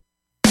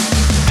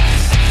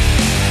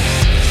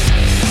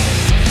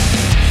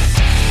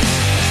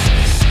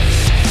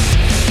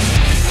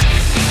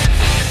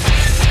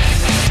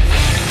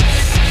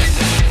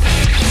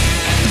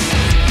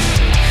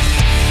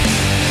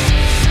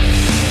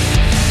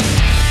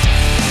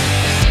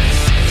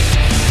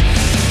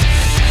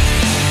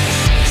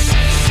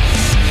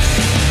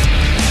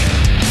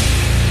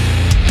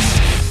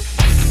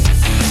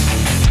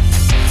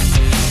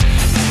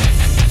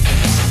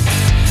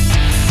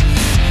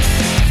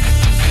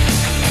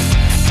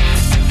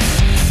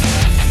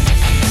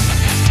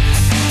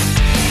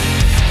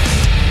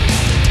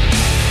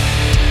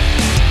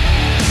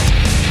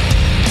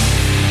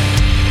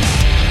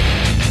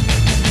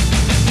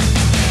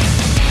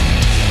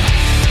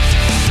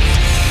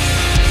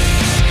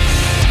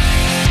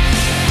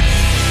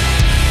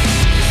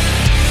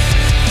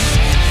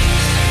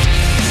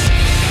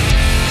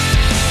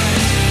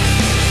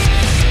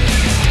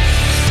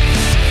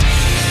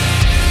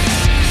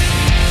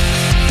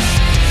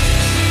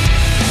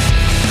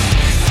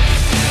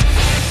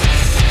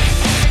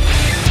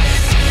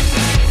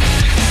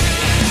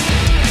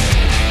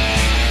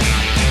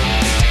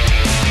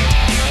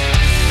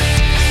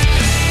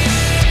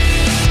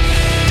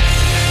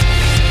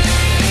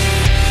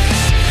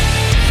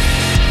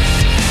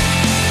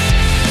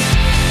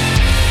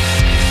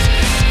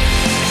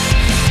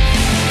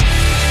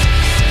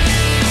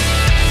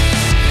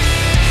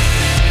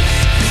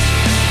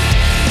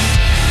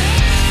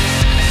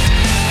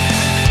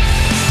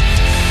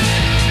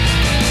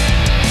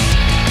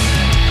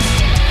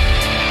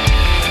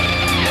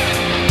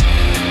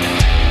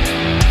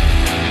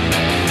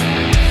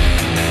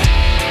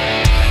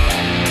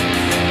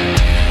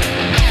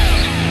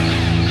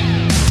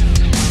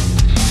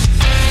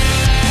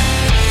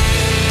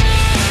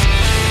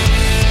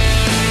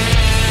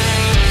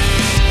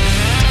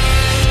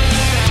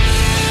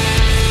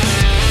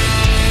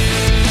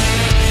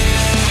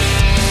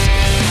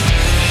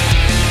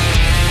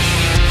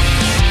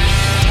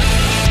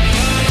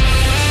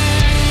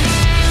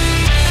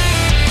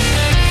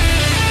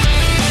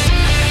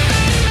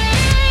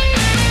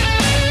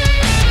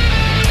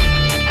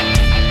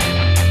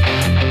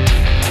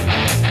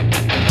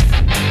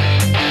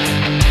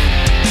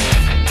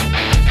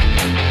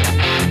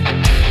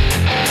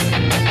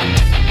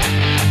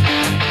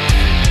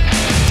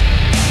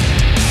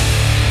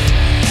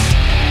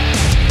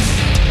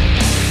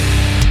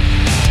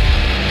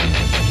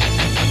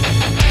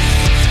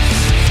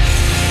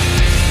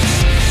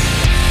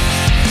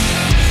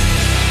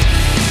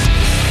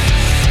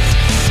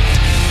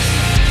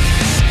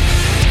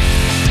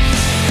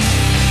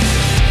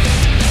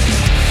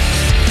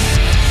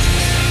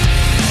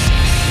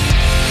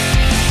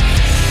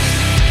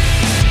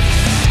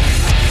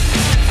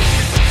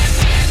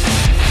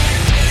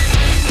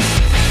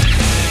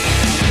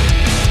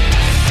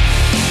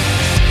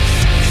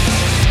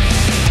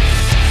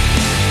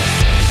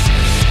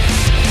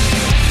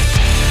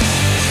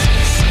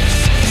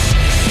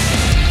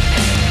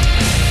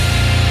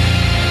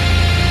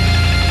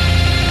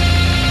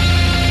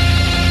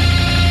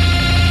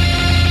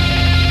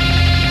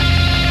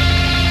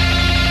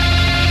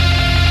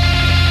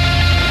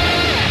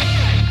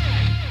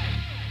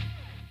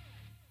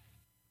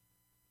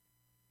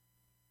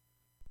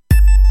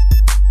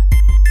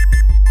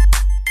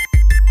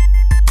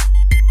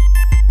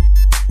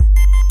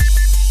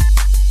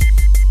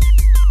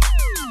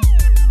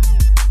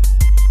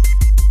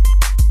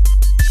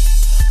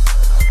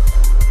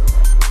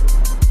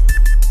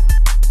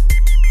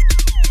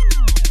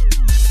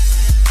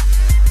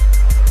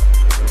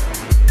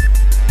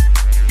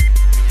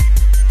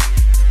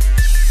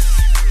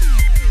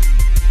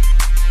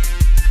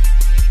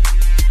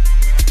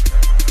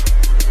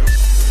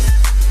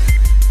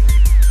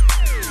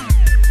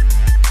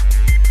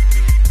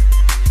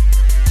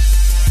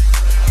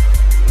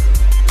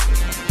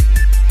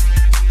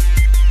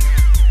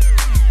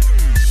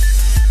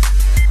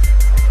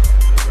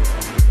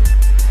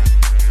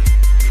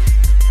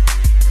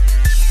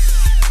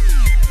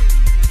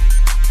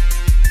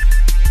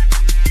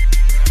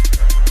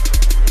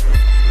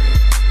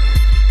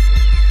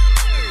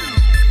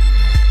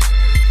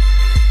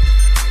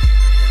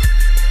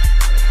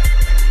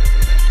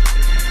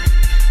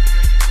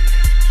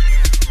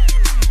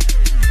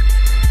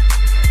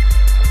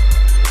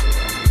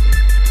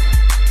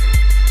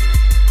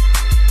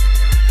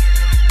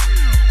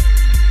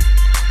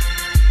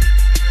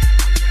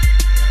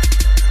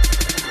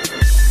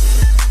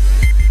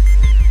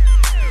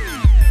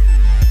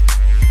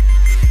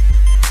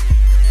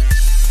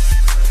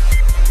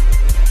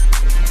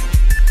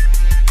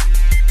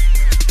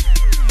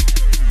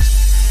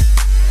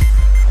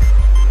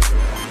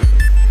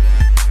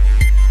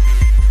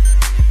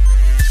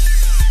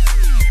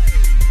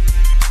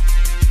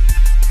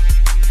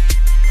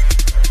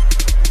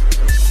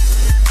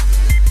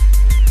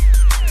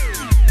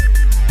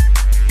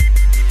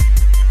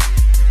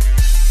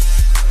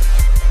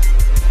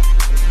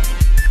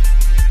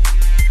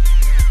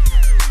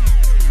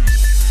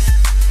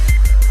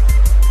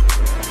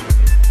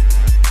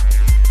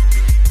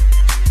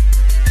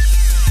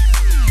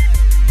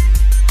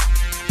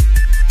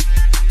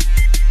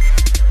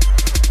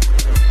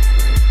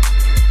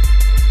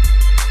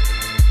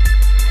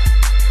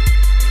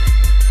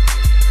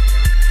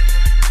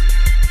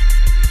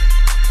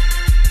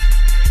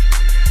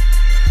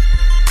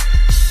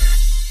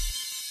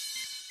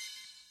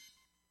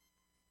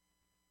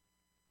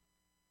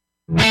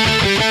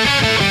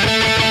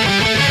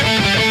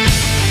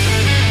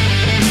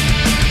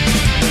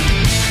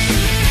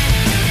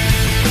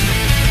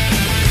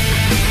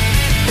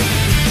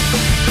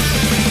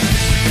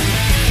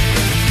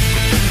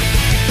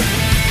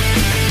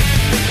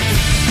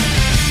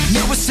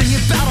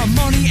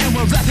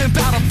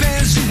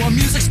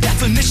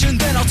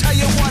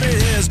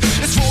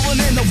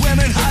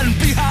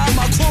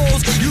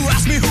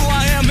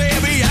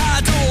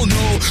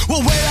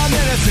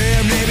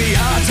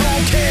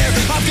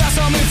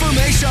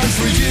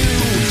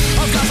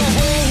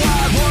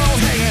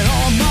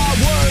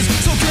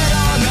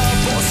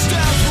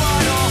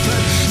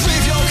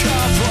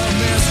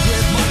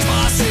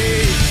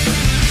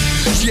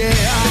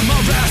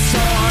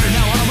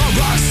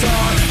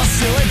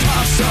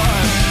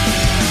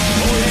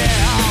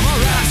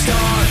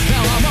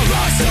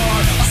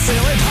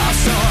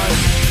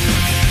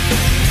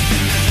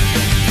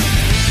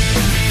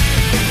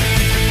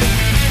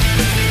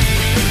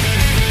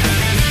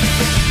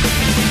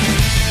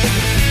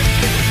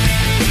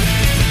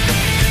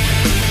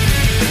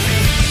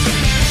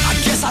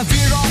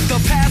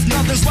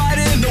 Nothing's right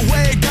in the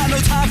way, got no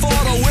time for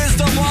the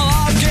wisdom while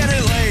I'm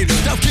getting laid.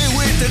 Now get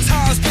with the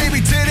times,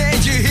 baby,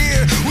 didn't you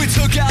hear? We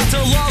took out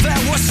the love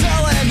and we're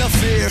selling the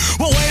fear.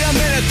 Well, wait a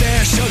minute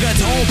there, sugar,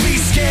 don't be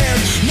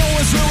scared. No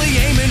one's really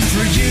aiming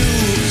for you.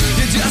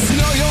 You just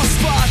know your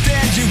spot,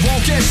 then you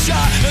won't get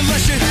shot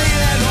unless you're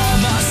hating on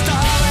my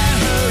style and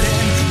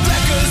hurting.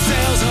 Record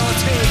sales are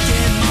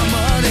taking my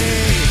money.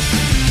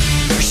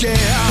 Yeah,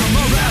 I'm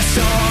a rap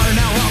star,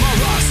 now I'm a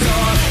rock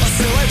star, a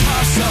silly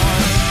pop star.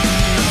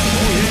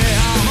 Oh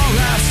yeah, I'm a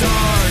rap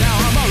star, now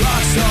I'm a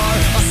rock star,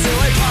 a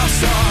silly pop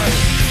star.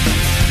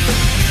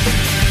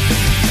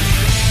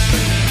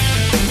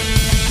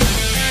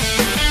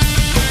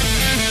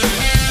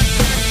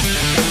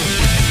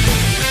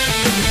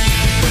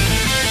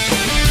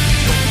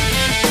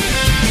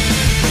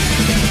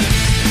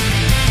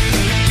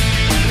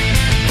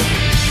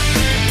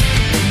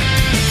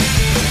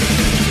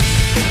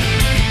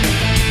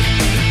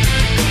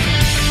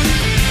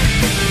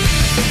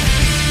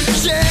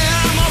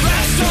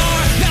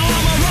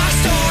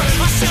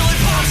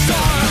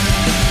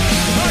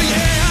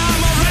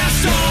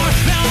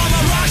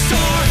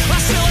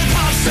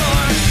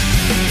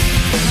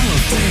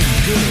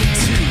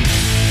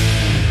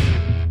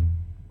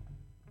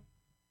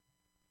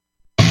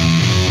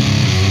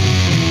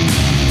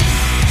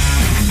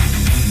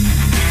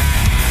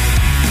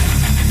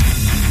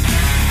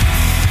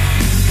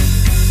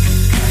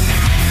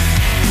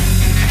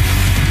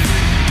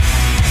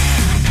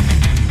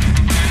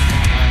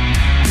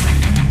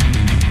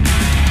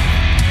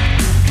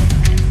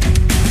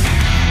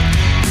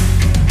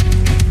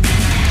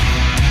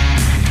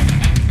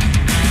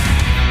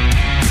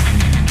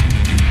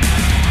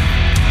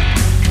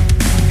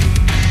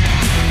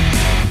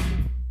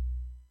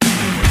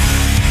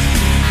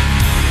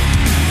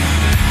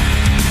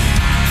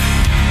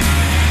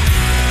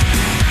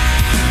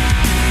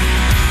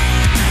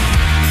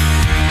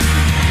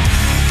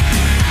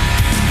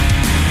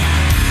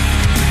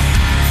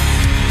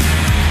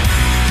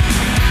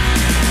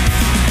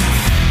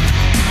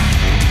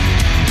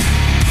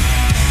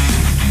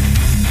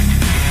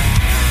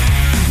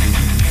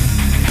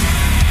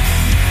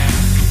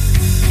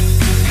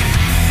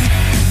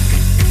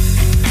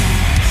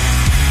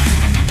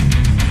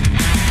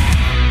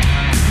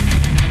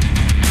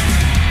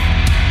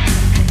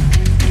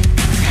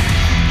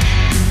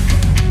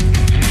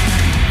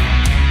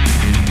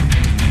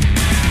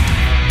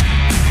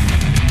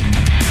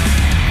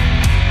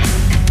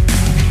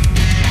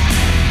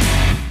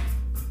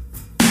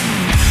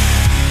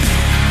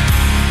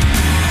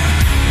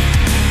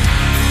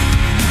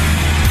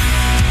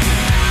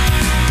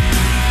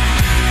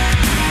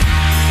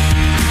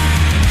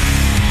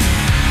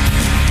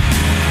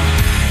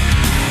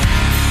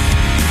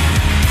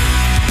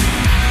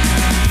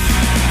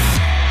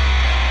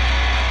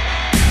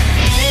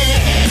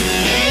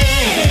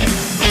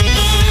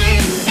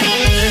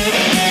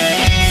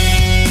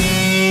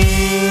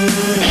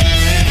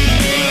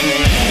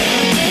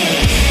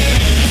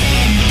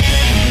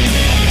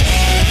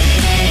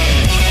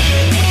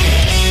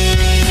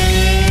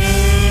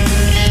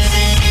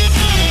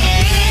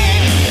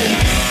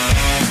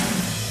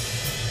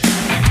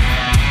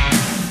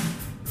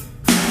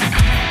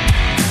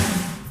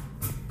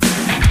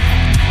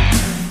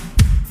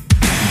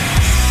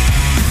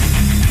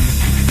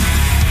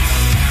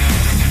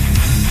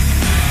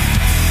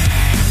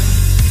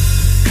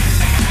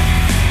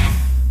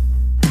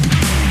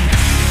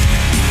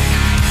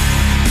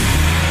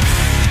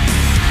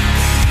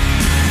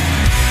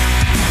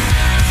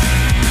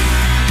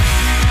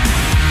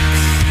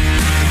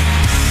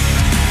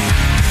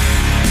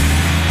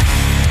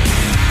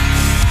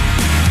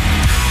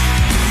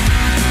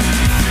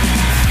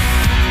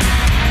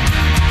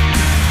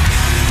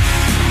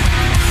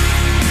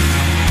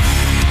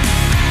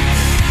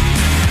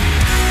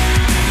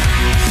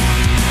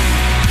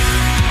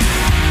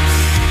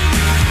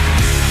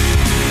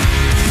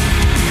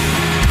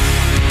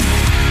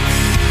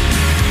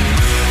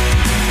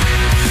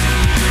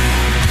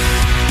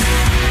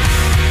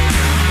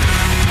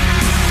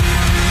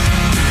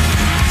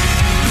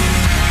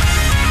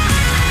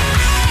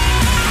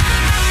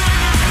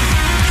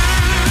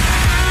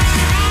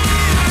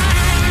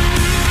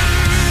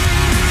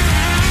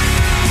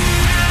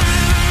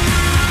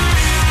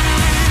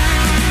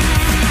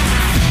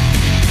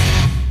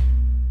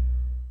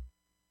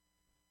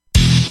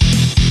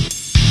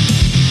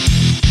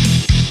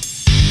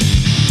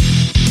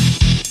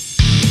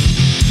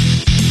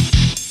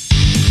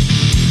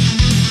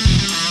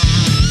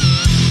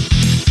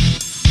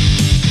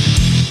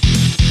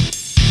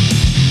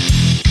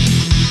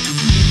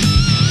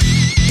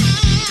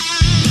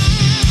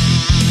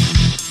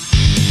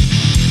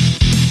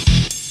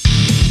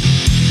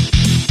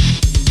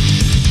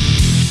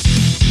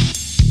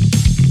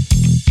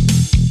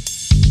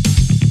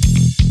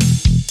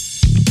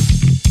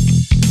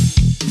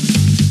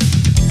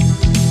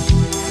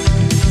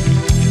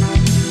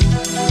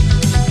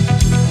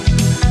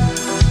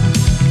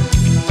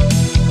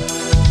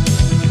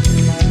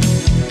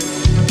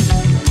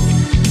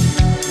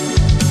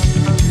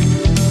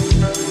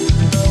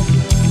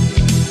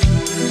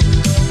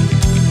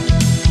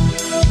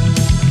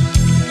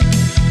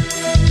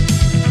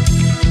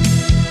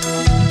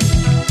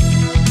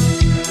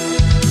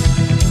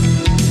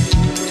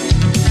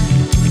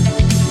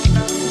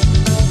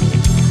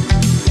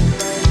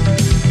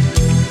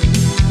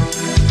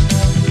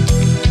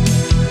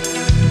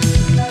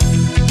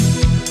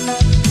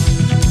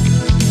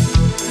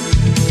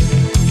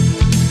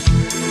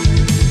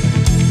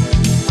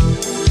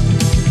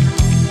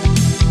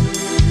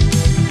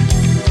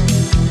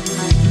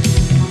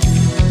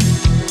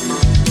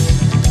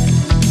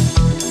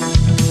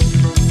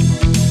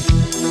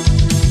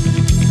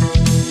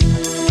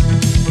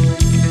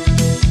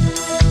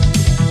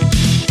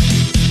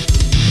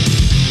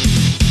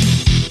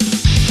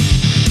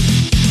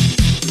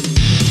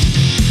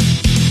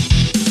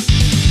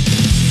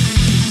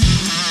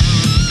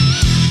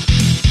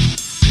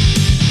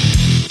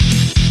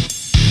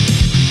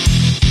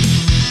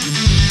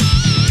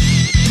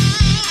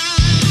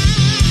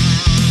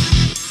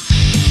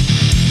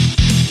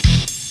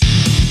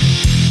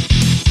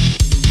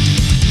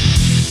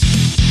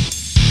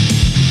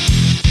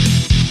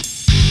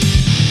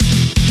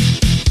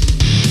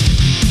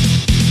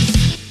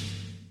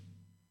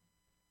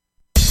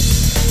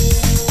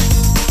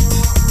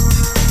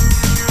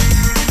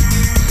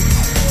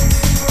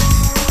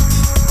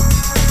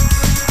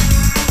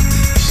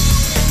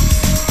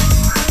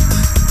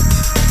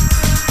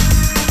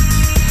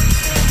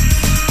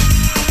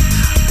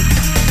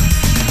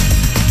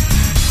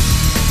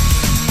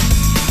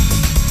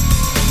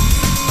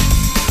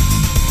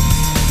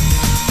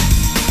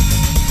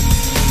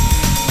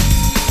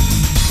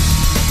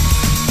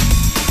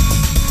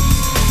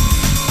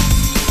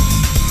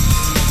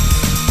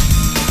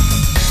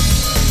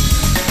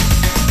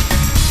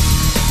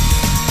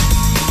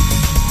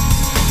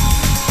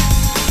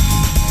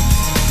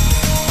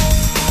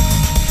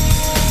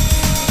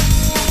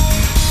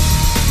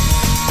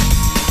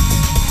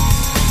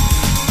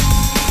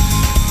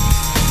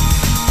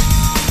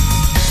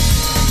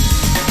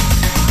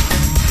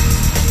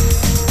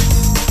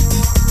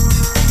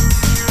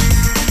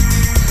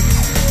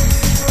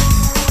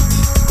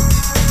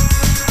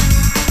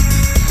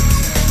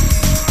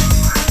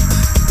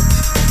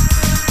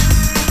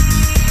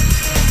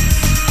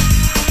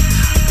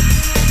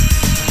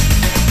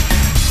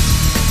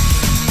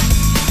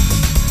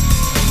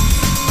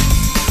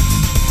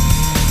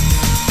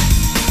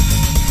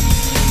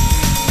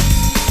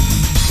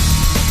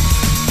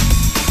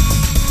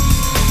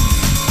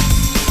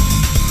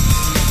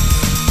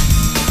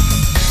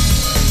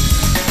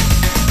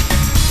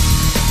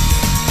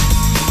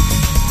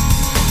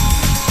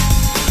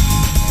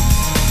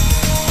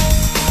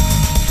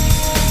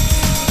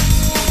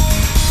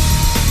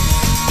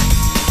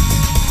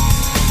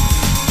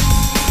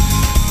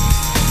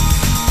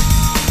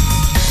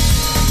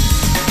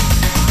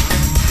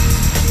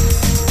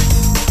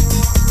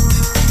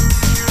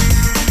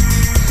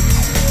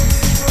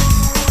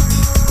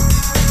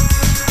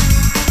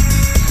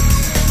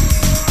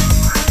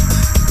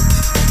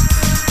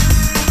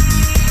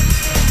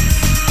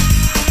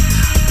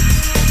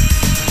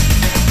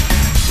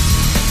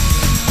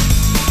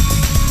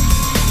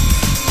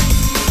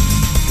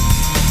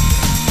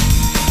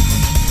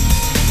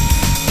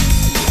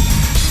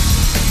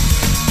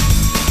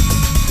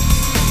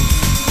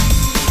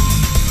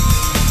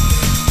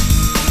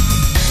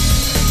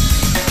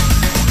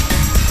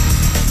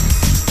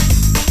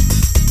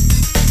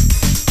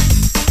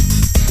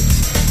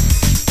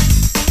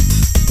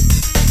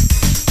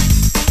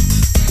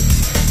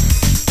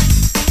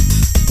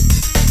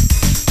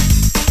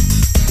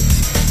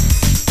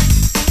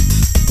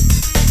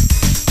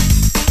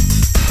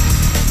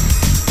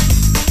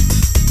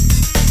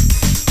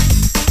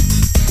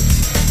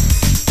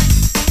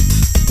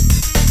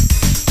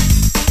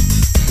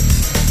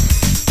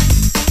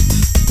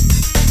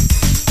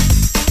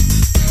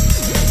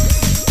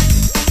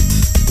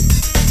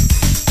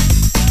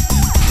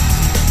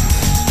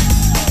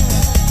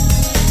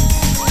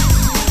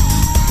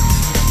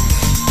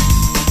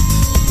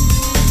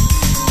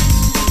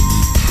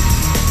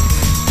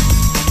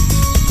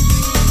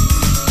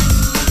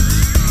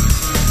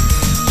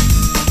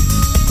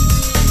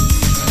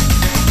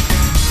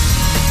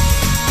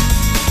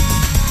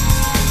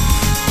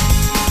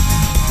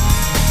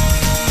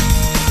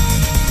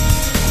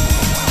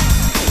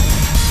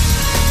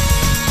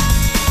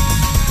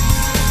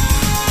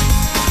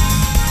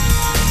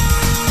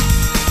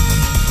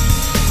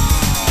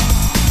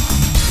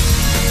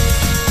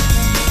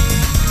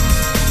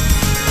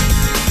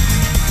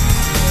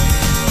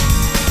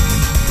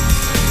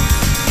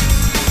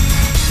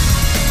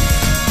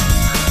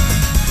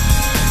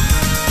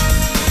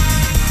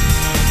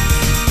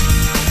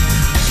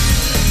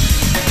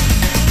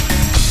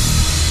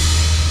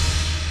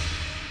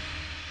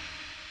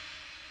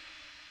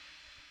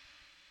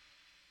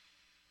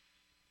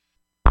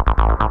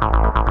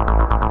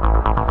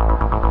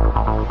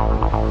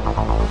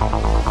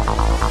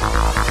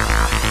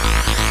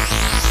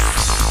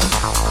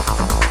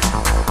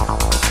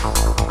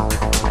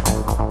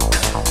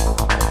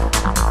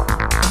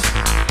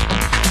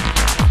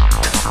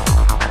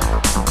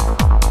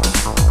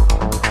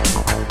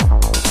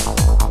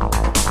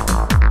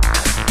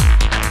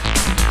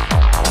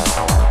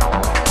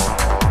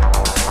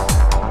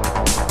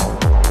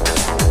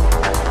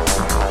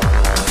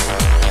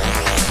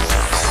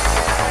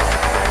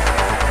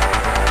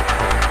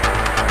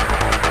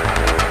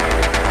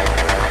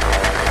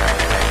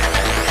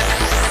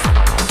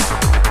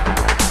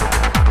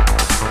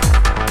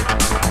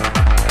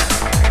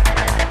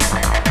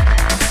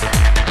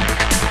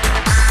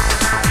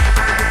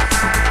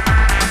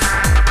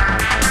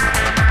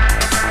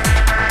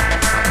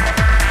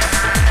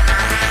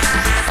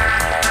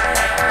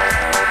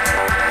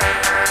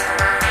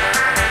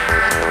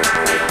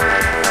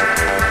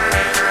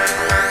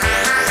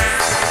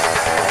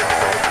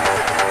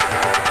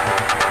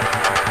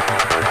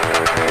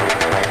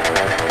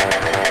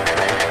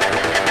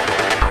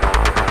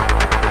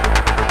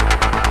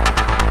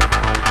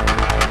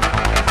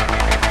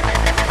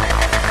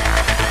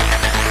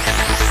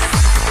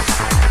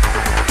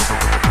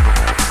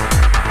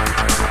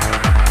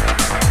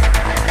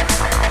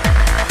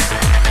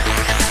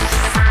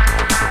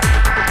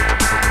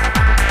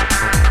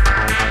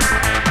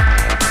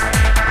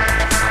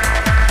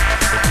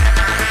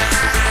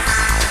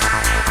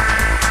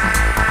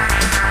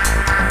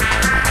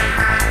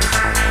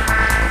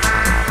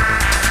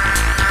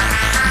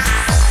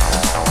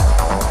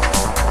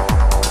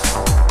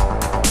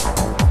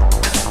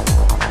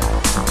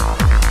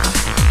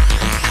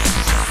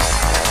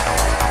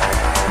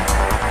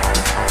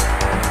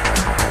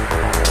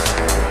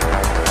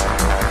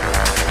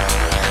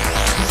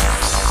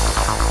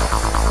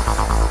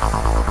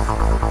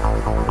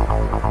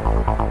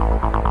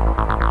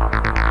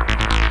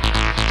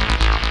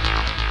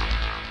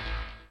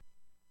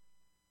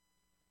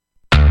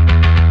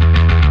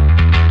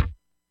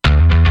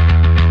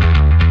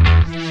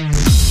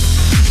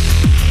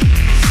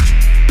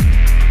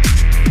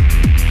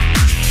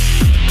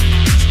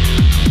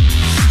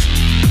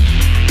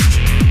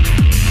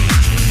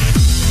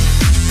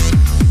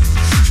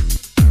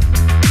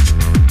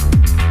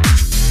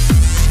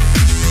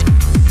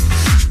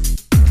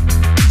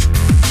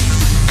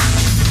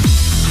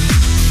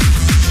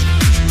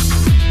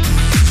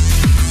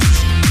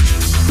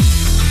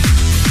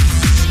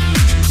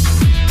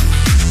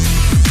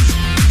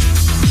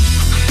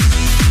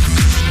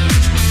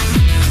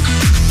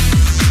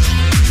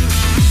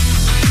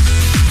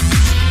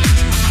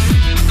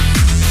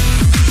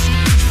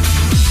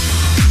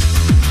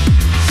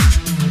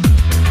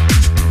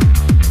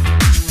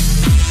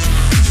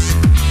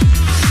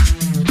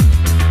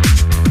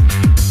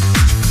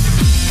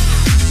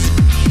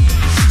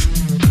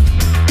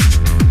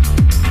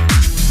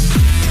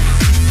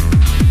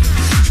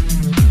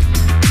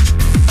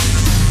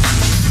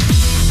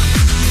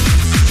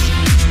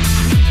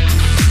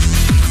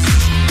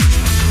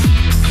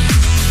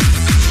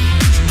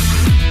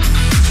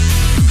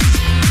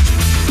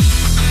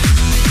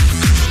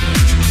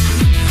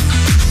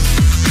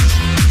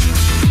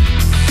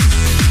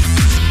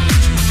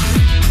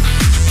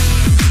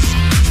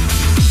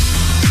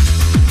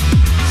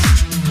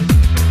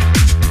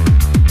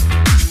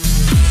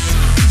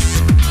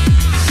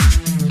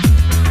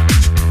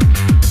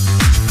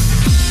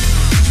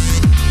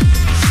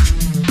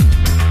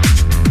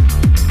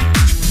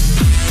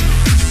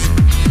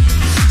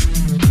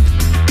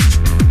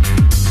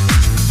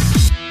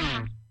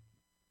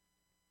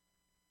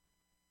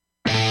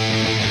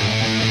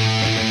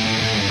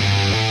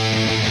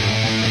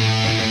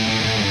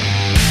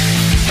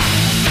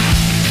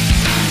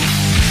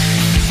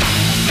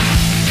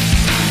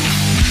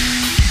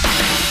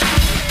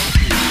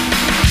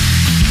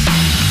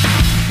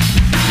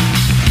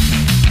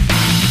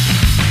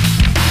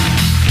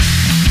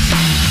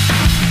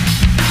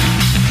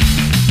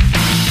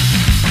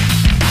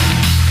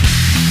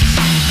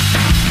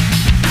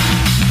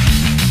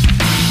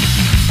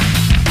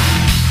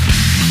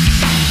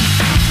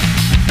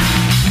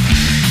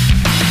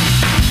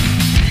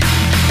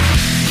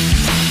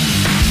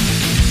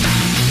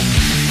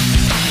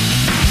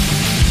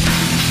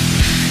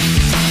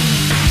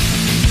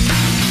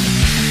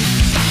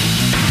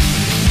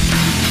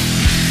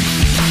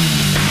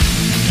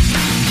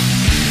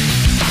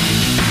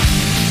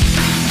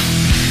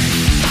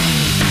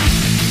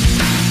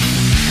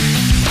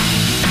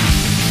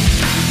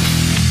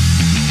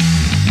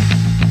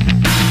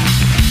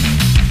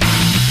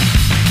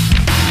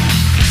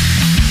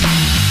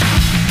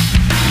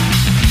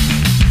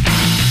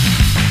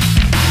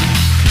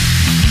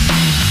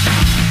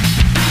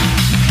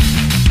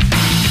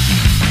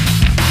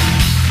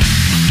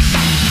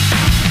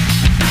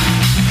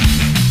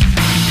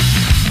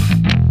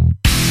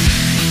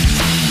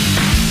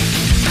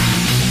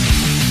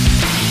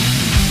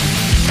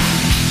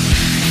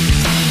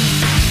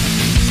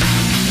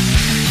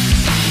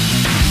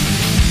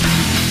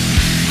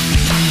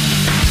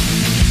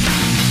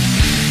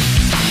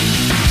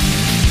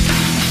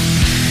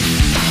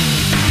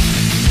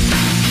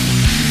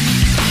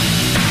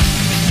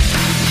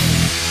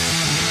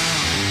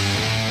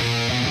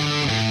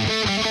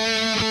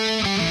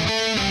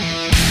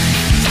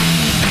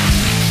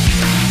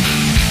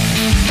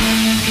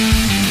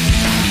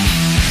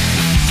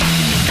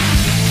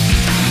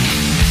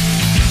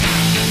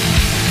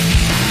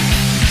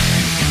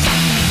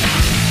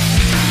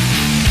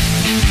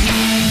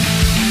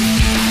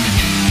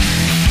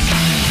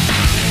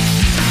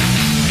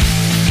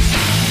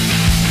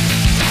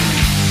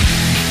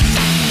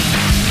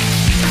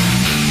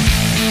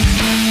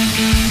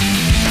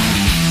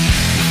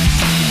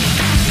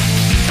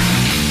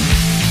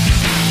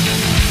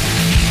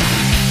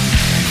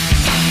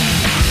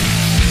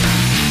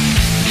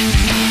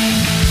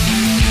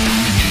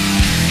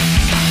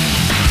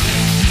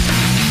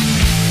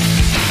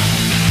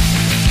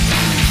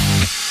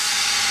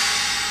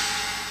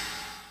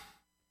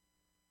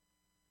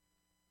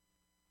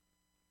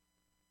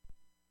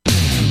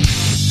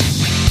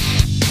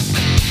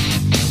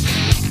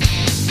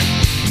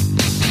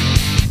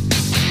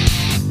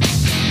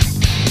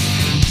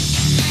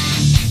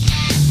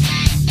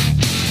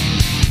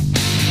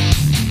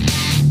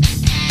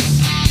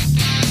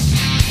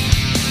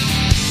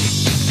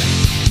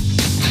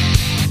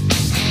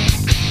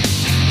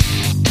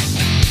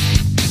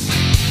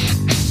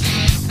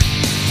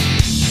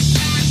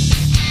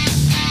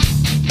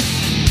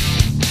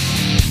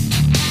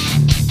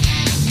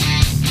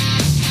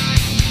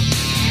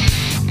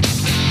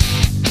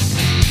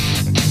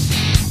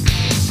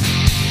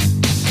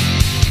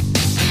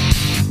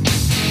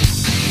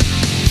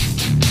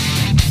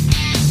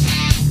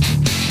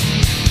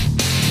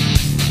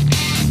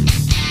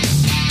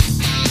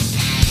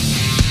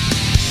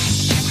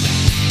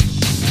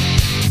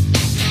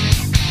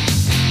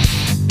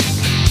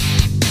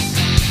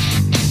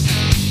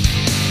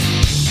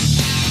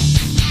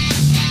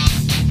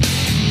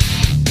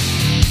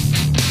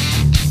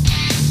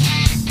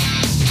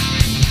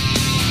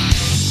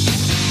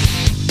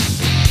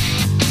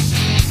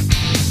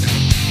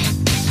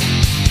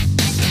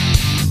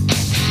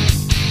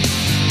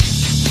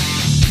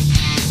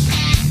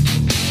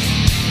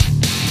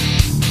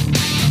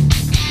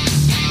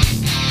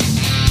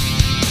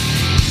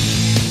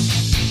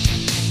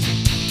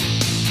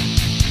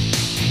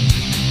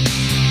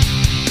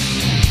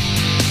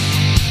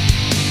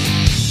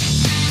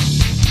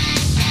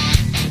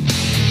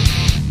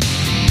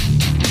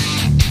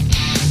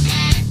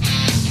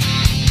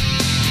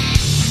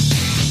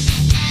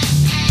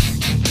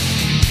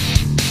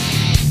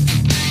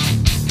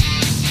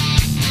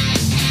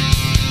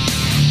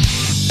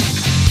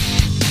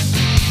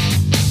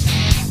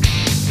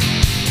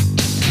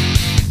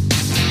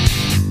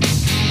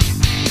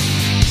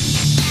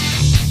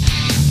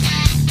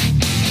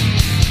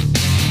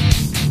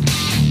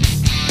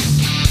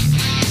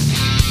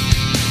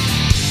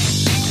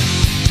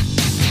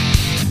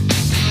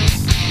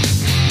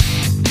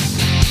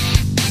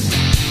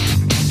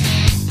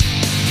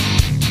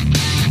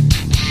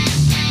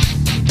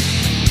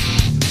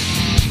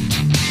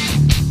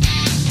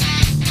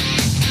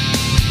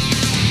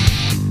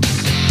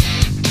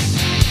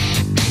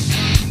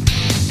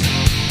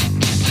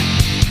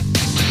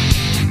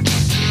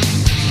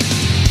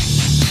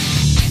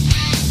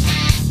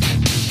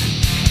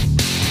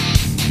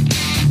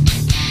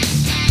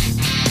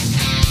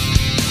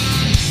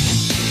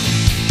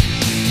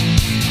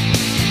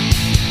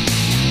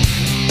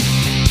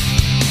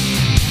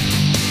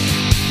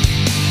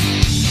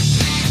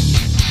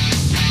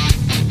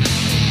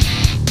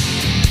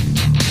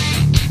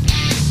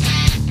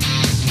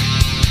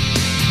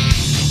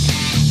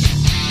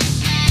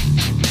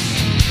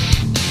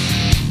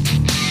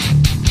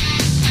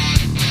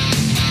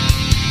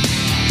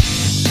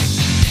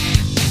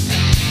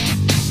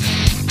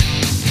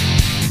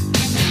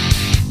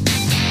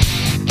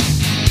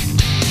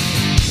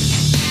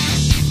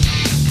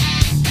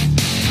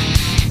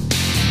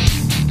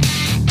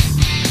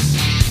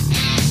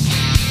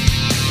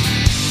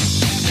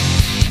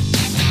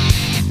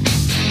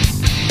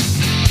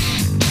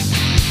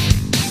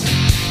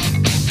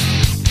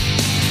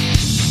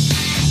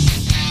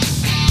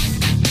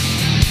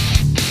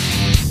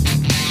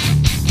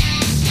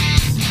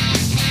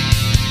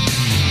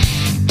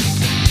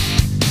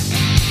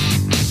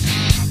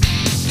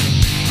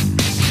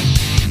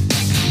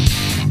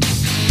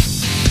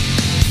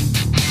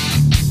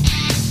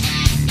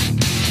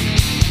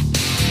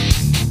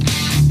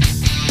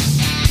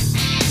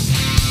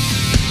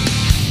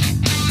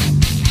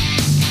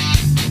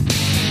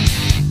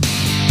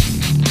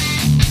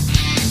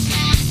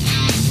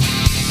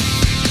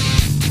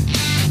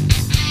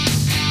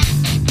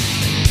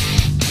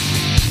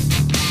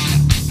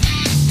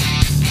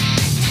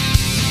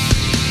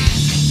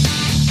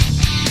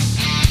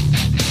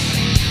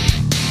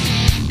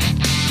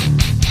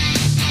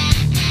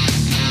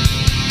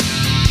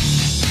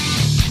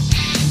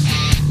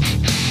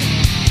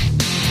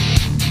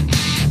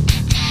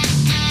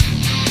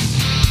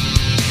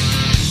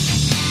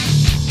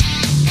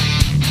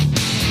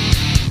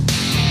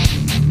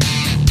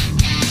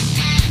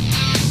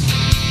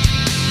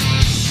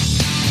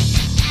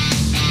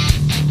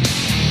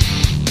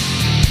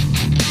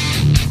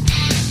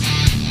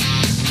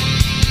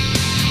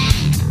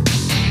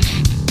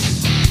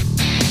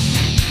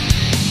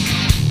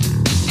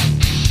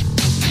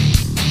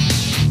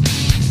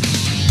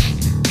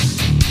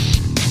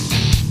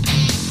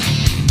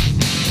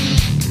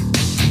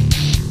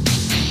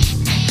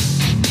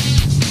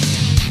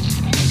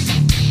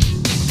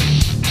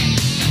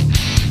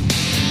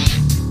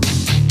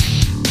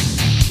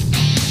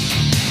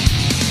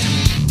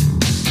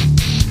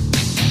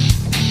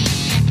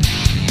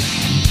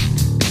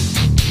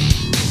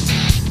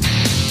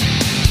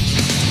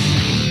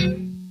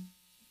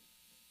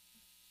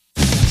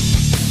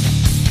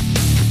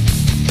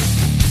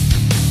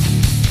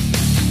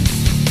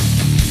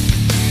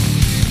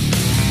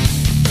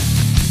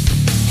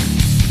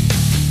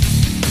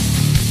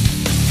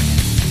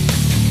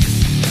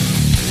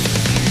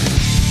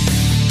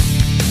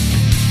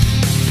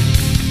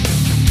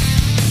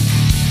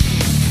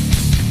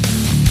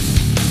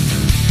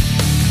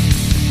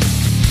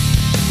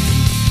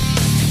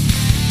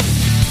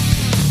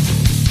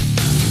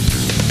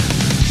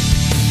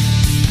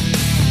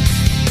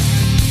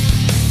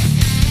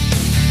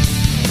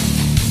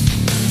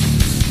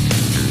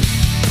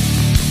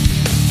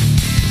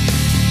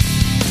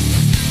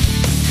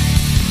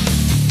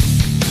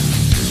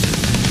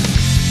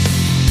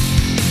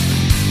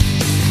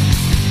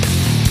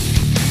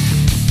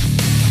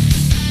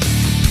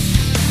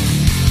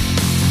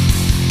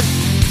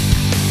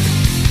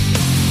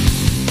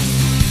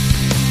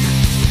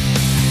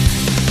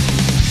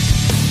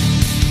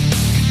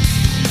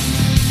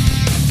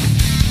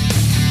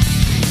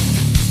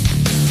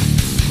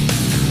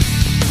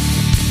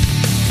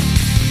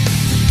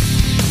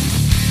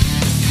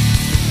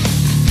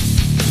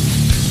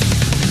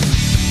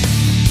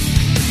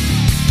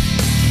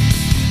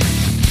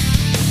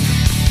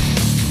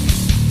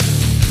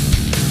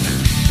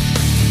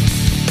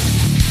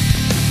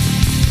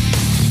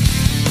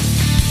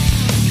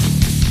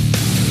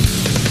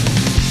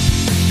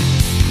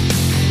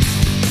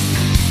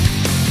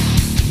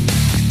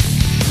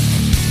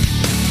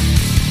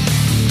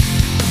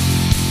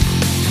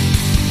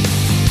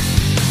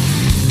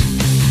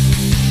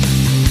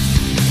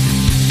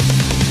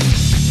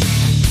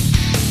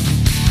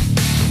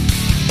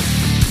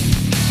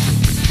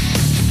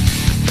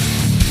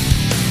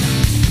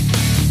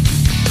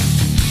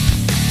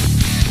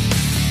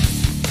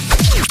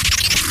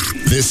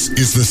 This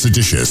is the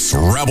seditious,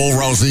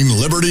 rabble-rousing,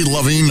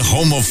 liberty-loving,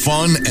 home of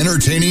fun,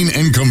 entertaining,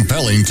 and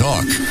compelling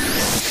talk.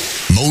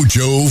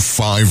 Mojo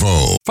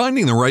 50.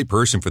 Finding the right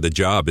person for the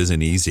job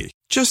isn't easy.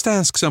 Just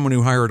ask someone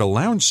who hired a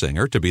lounge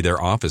singer to be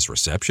their office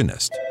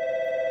receptionist.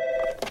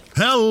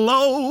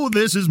 Hello,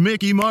 this is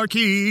Mickey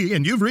Marquis,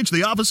 and you've reached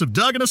the office of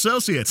Doug &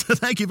 Associates.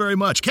 Thank you very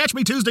much. Catch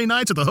me Tuesday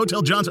nights at the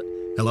Hotel Johnson.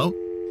 Hello?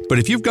 But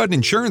if you've got an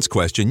insurance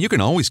question, you can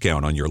always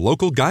count on your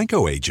local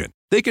Geico agent.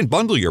 They can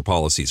bundle your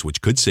policies,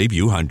 which could save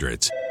you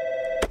hundreds.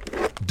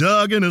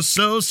 Doug &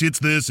 Associates,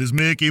 this is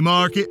Mickey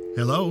Marquis.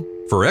 Hello?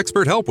 For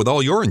expert help with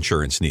all your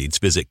insurance needs,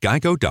 visit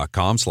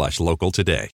geico.com/local today.